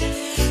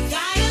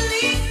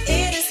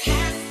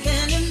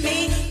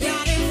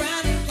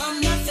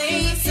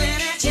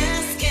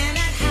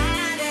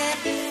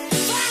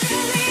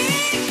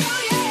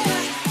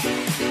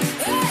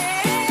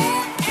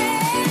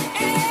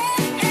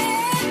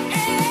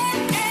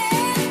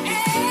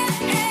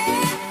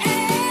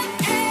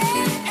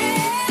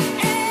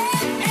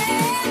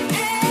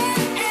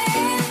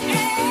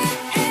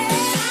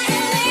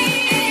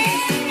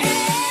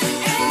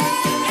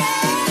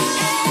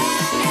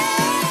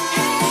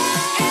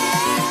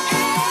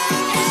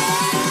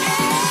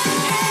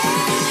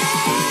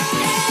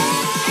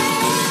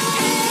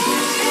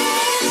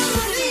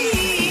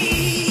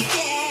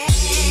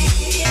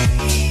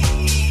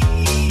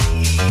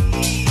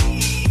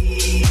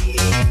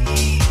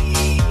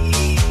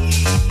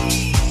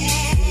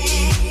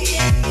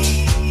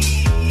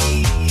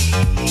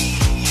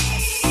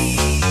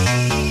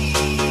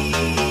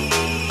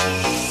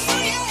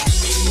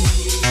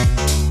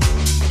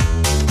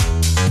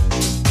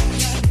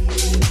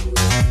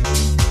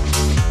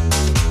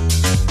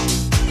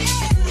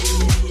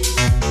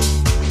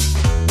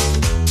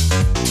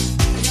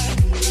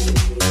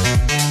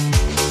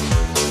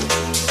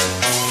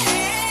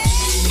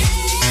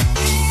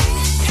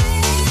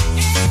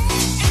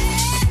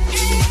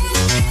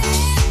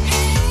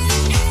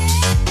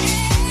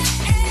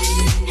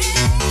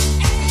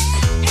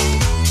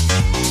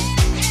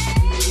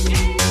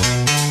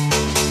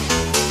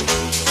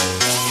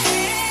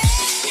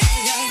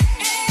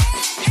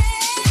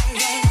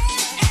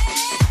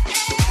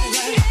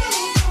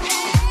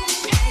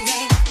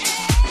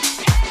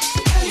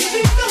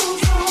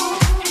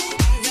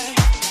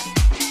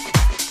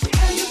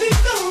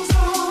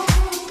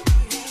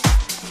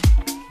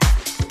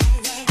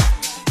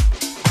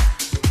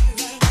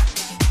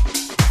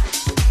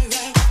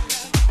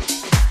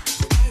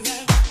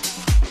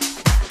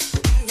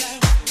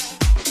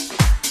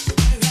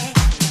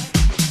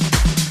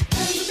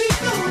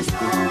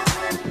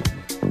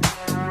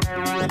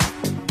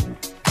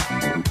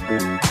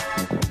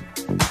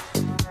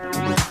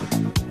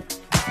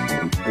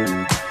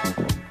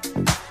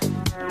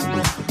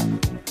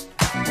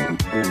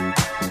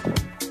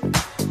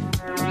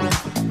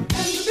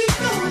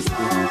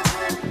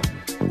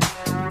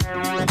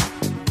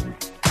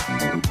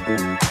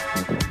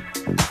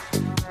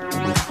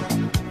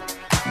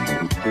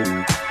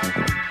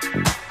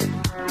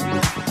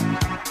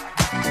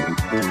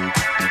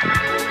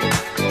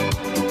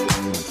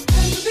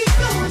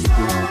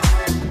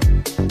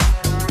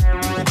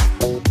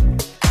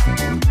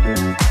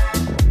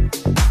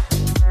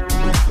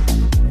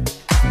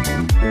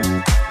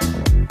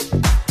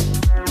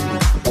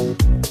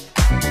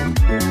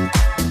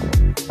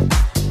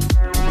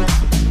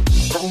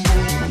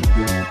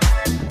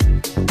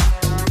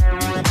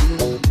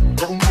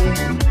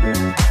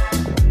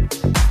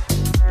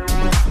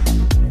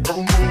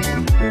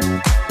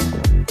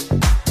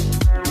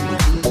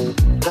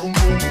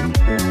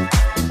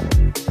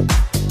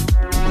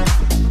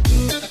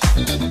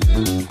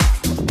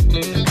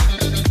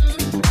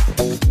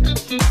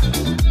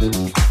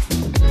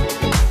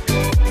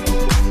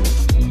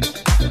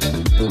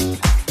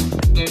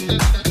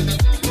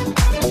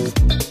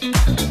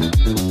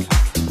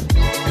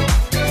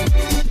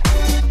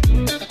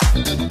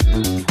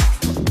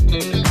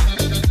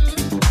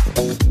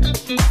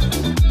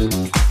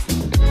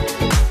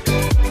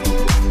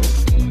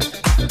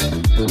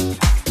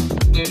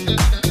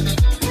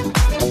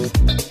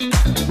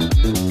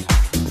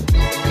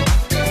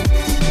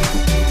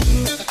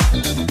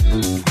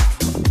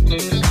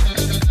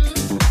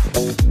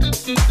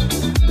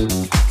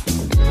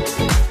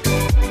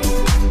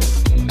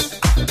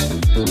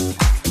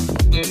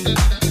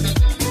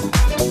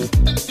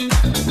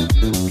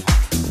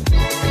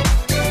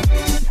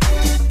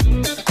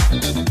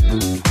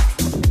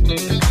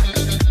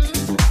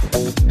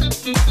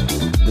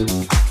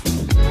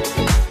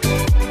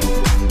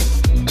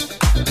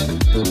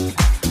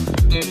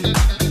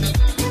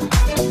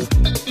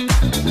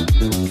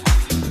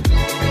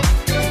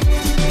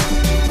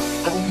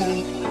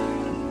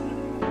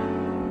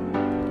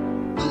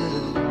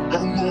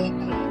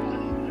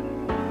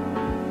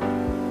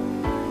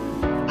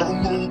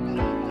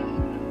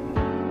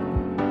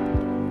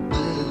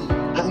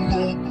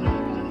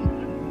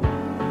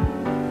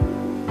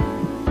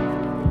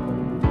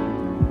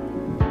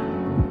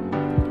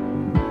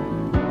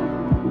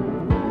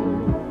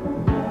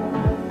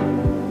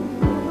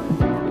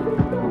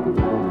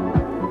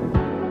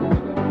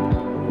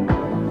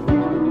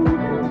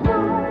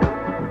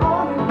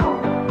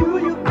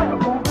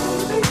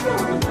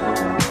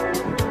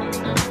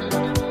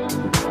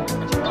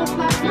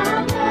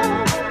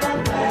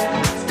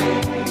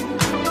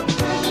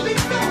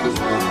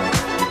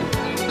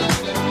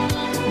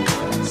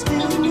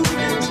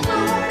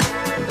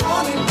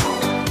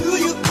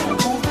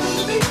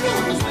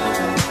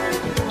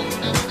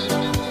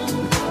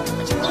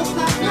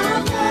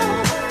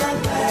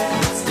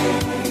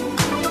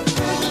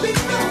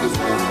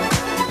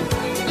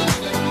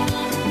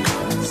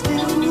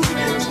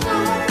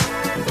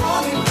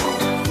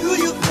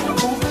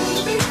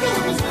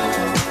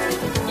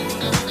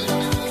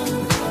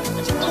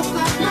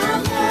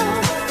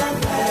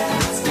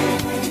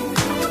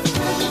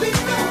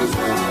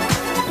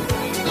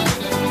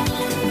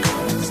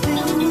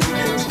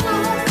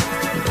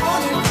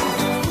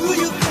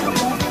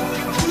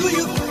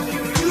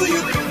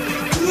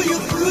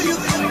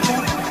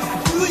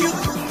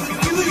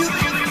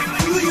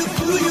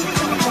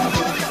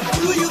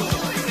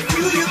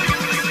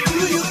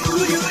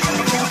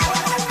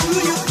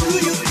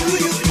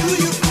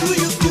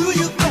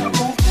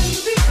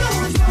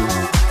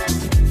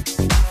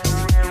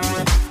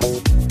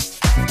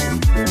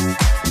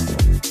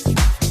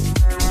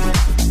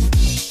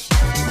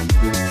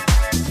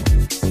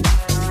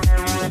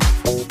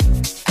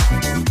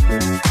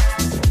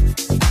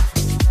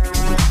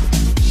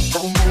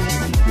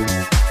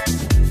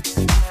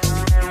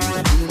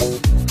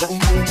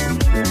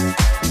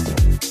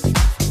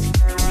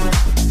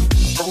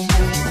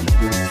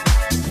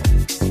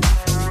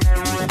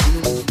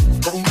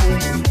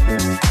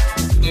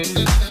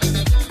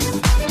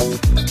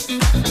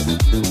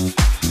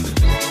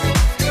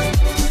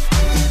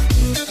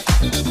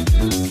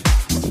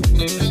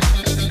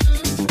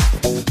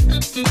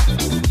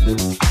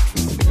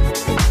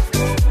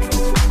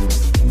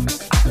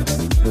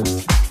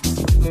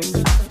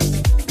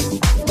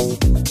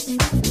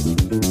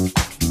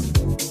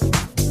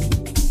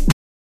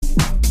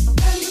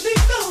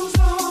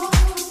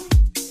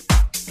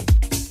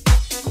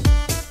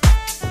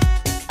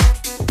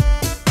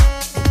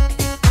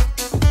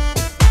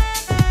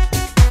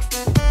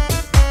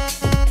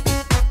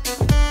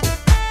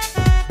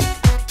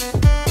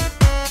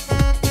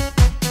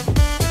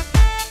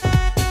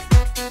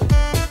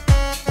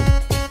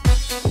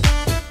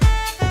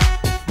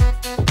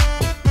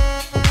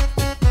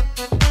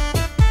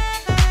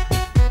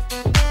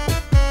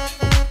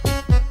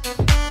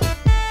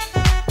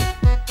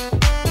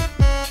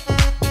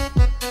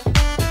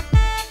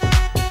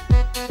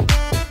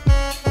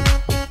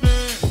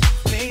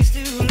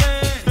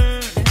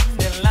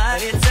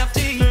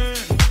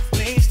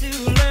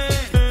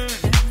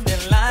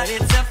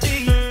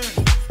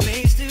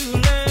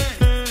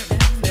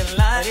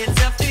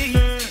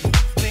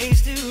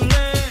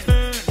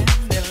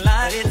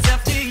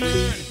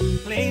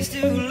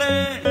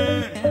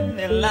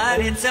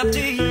light, it's up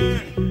to you.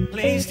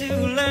 Place to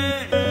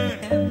learn.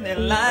 The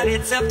light,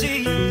 it's up to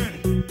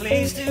you.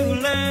 Place to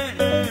learn.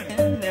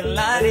 The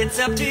light, it's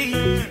up to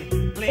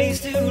you.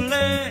 Place to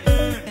learn.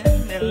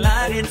 The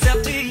light, it's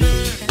up to you.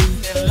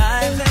 The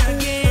light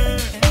again.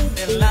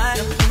 The light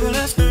of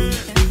coolest.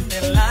 The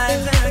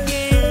light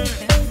again.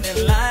 The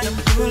light of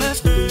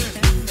coolest.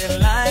 The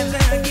light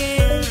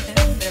again.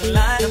 The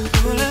light of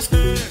coolest.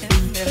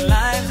 The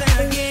light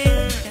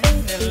again.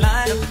 The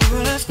light of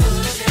coolest.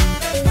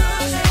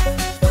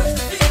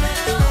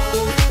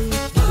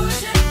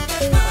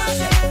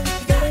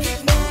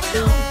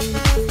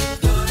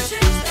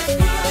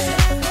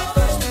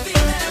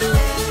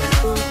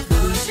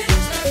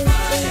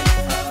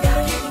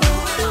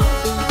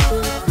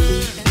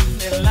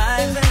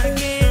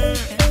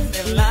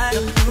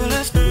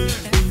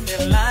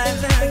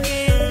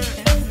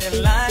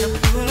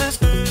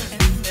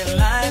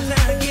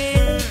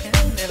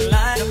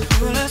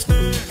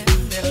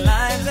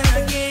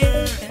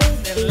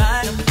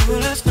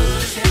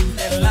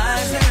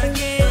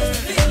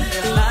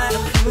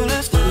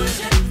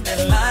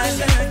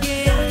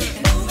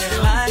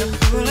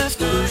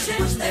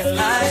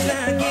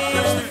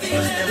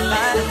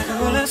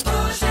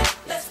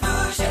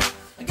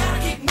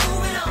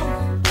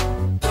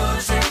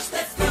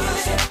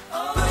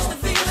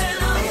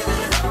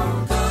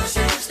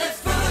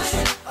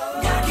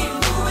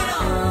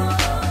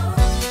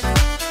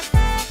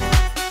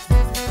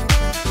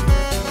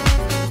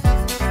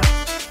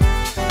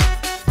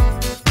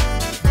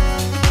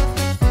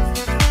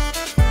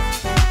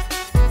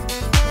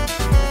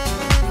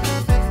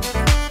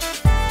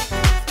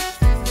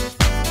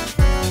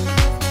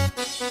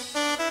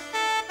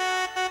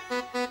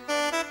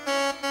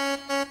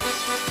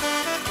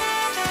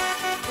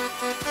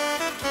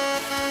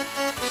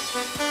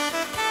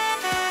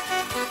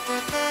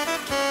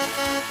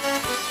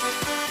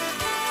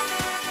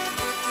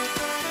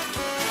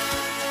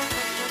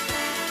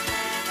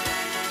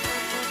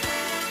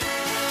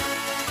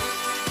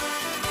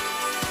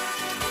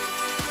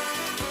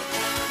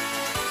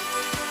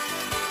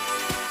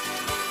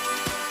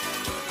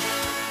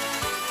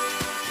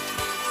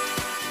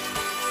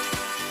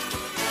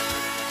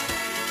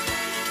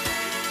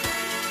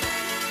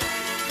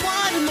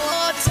 One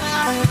more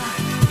time.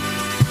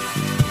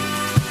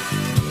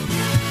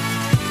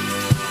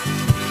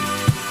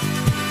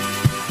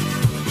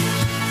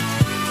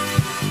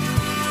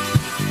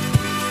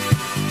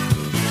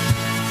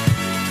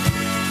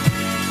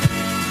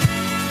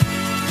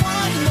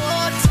 One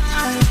more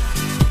time.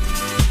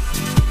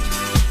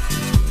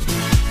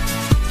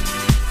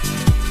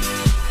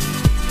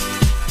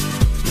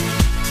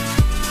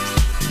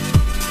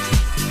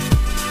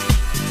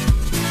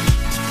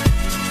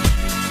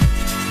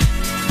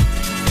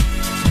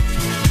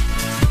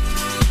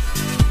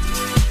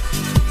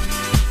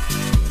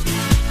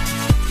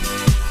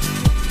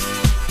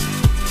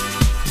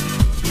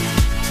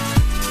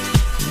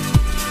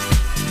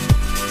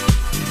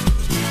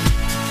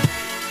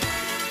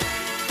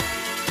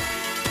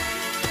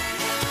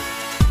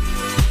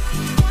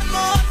 One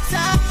more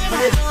time,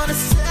 we're gonna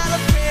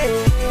celebrate.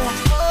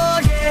 Oh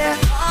yeah,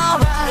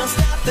 alright. Don't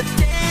stop the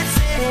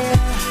dancing.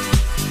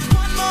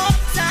 One more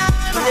time,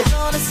 we're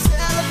gonna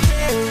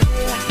celebrate.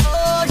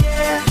 Oh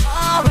yeah,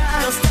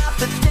 alright. Don't stop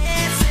the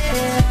dancing.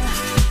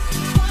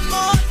 One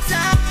more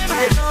time,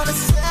 we're gonna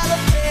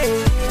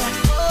celebrate.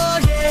 Oh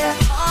yeah,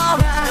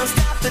 alright. Don't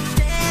stop the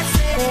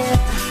dancing.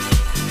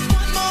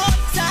 One more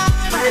time,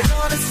 we're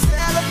gonna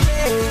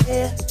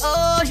celebrate.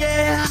 Oh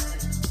yeah.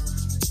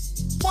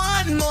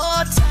 One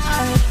more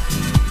time.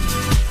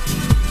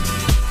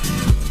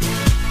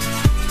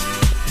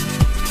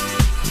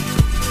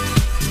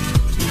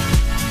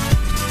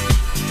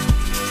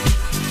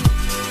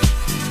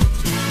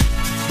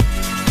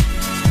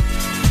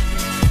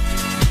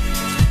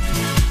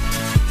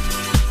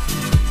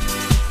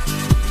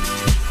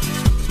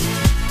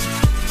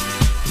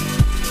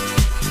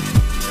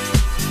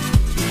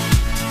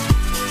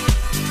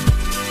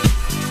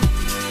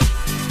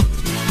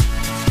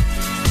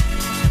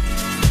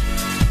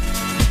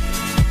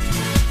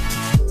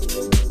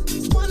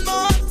 One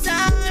more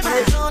time,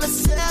 we're gonna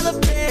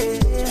celebrate.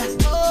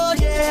 Oh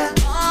yeah,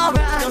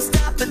 alright. Don't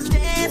stop the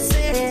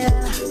dancing.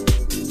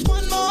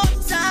 One more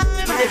time,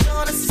 we're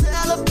gonna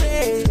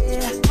celebrate.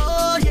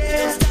 Oh yeah,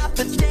 don't stop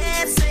the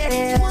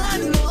dancing.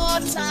 One more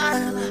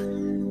time.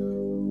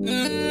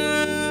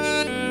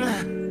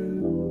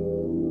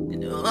 You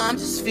know I'm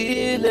just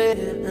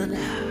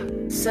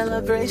feeling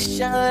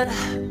celebration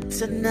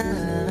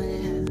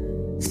tonight.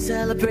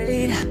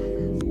 Celebrate.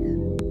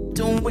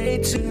 Don't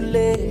wait too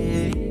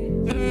late.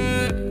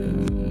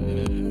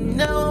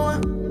 No,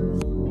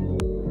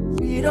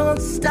 we don't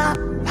stop.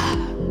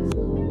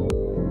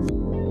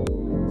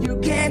 You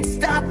can't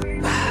stop.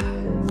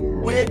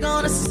 We're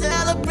gonna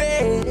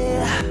celebrate.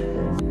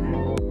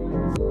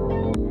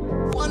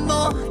 One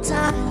more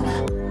time.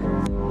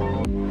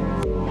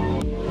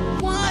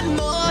 One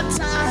more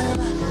time.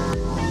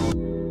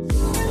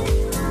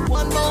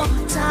 One more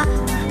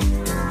time.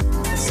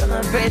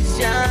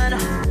 Celebration.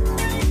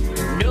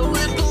 Know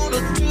we're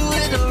gonna do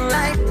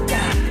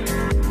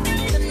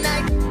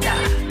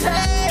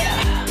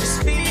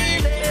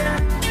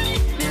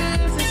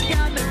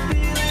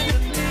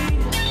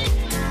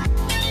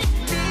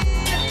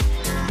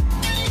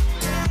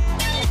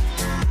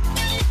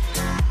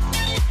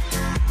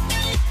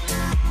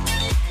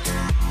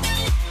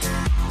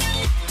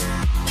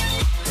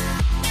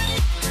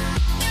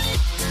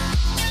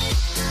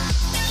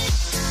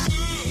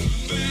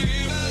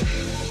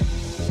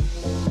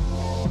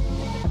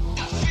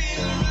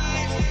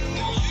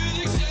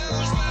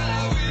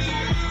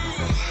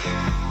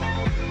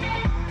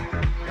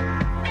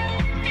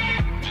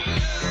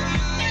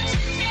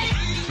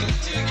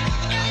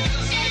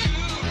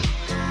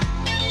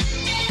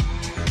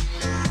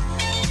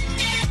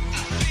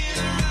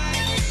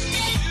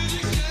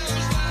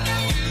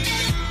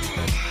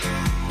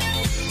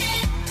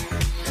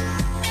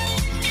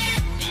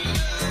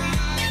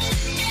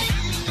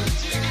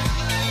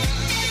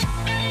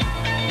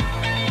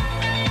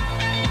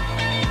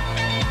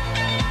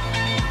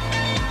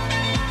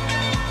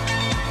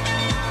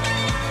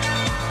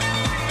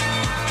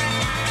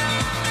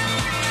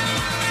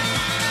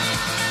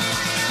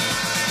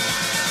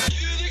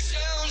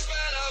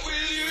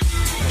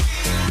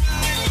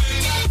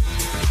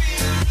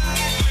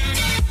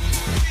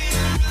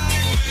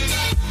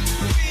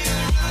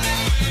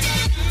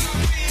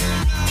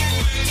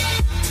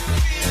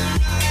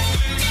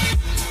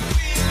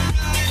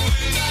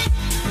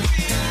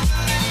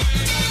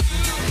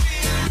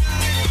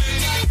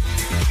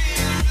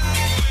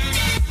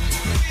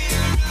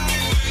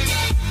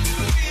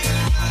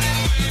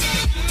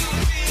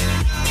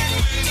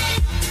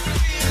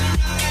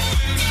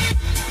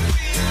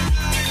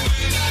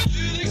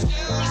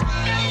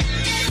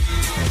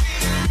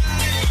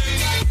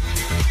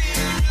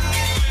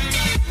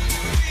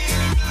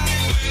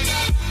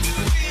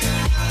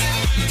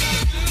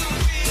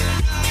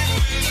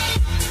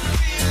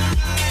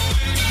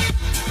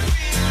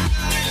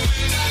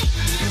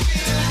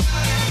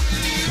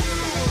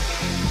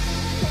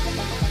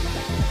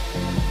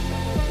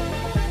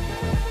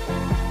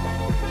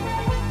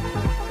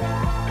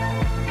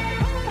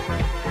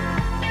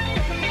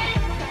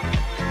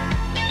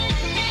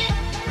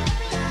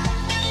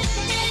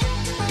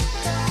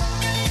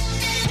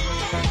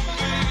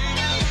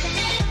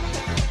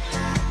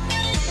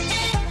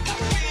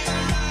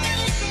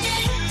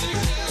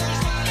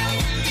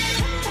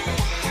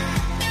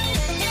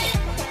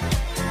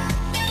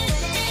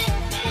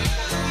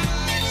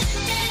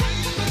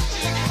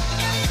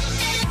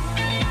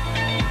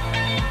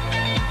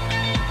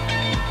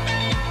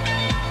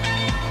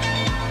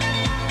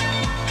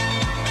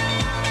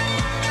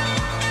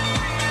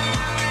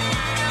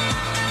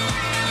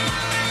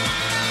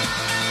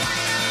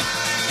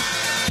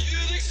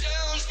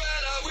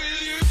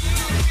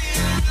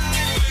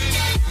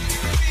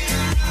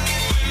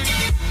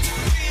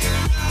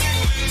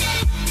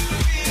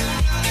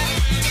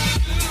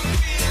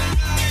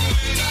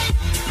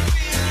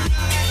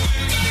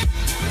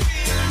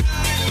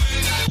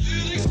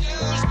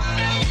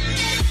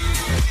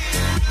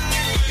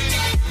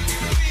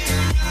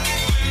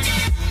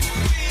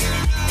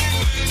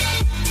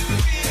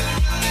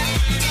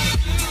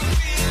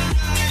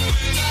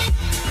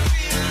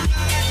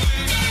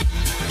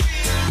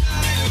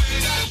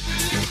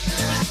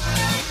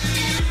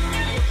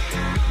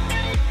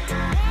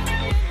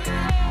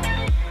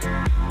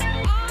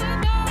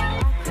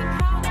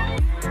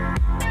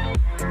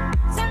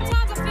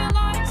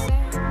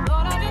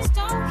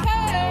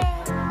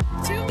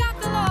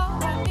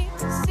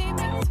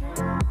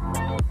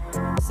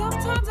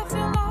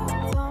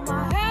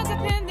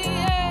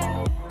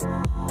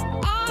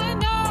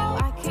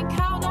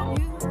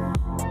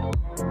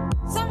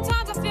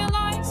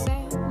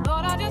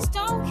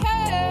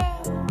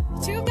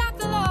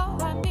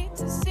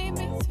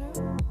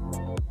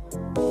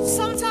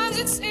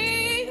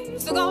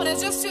are going,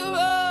 it's just too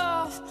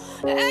rough.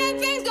 And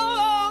things go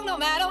wrong no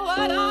matter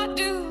what I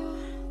do.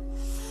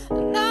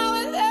 Now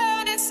and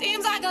then it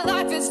seems like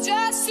life is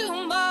just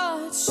too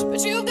much,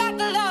 but you got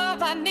the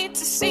love I need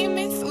to see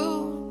me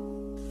through.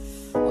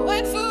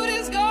 When food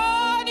is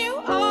gone, you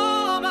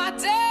are my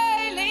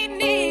daily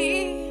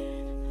need.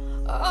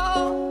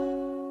 Oh,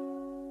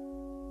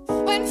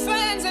 when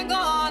friends are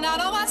gone, I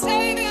know my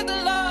savior,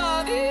 the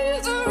love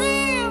is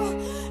real.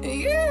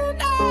 You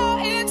know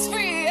it's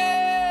free,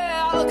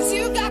 yeah. 'Cause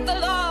you got the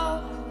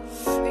love,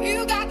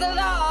 you got the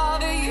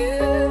love,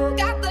 you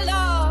got the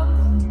love.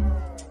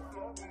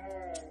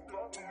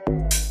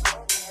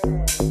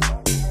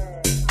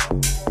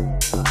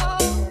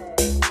 Oh,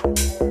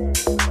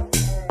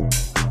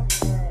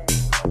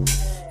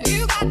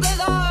 you got the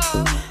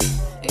love,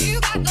 you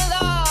got the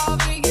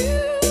love, you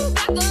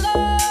got the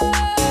love.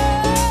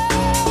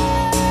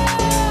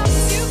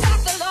 You got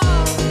the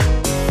love,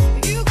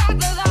 you got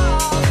the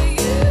love,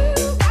 you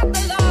got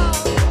the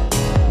love.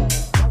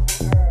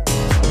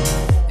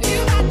 You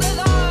got the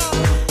love,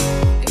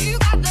 you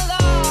got the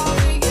love,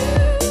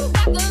 you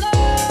got the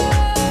love.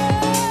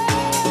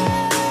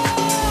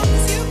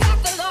 You got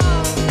the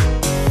love,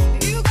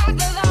 you got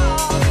the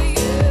love,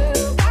 you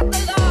got the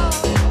love.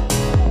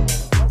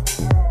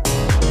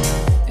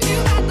 You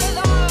got the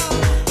love,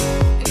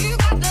 you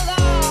got the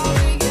love,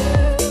 you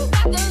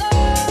got the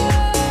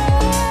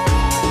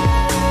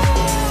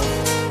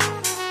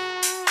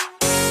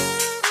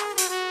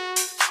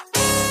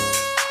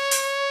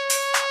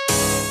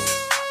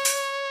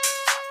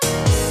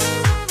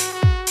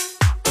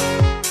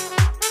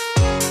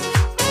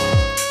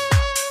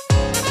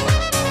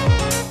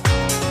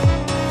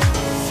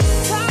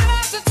Time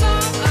after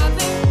time, I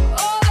think,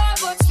 oh, that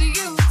what's the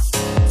use?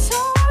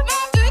 Time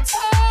after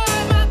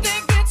time, I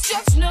think it's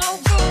just no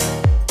good.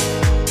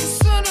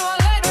 Sooner or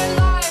later in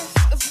life,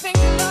 the thing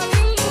you love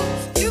you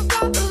lose. You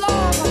got the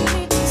love I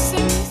need to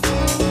see me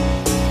through.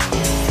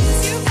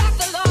 'Cause you got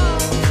the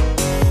love,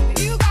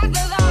 you got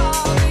the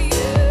love,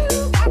 you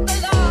got the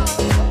love.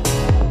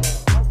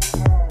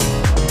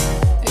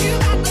 You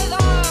got the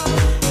love,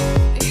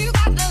 you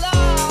got the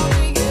love,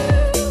 you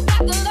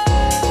got the love.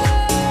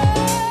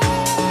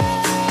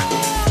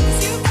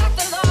 You got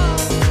the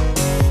love,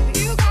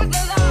 you got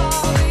the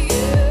love,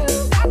 you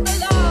got the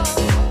love.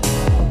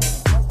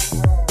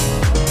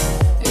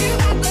 You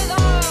got the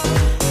love,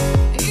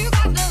 you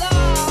got the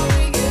love,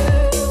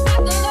 you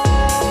got the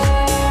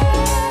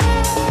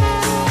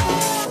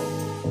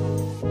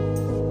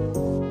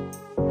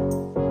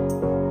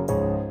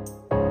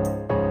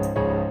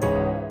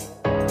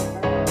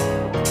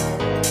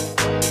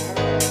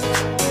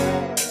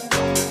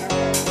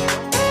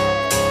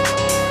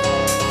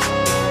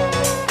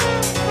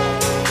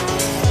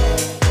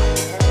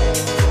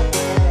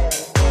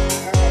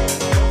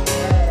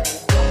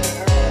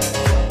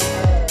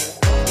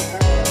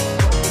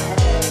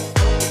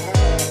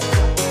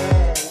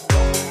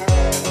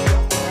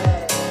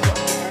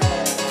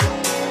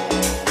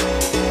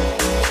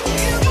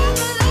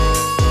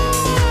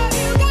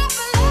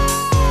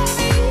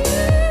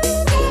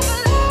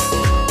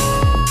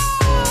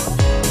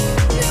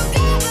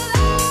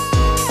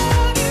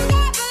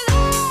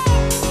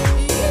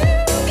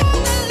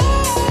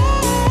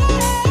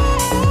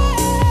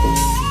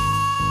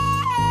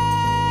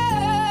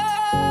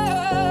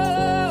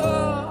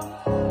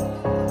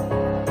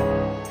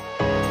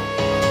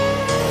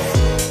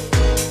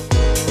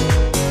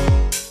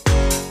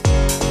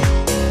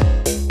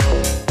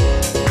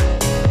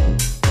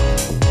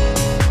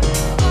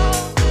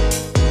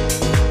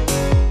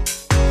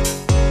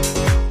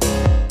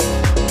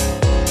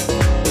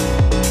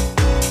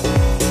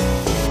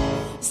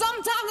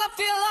Sometimes I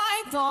feel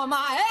like throwing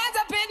my hands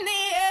up in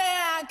the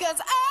air, 'cause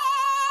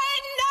I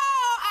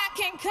know I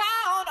can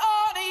count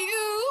on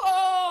you.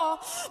 Oh,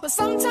 but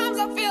sometimes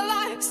I feel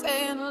like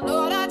saying,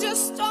 Lord, I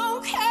just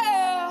don't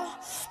care.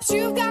 But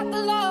you got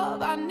the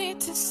love I need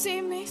to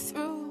see me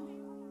through.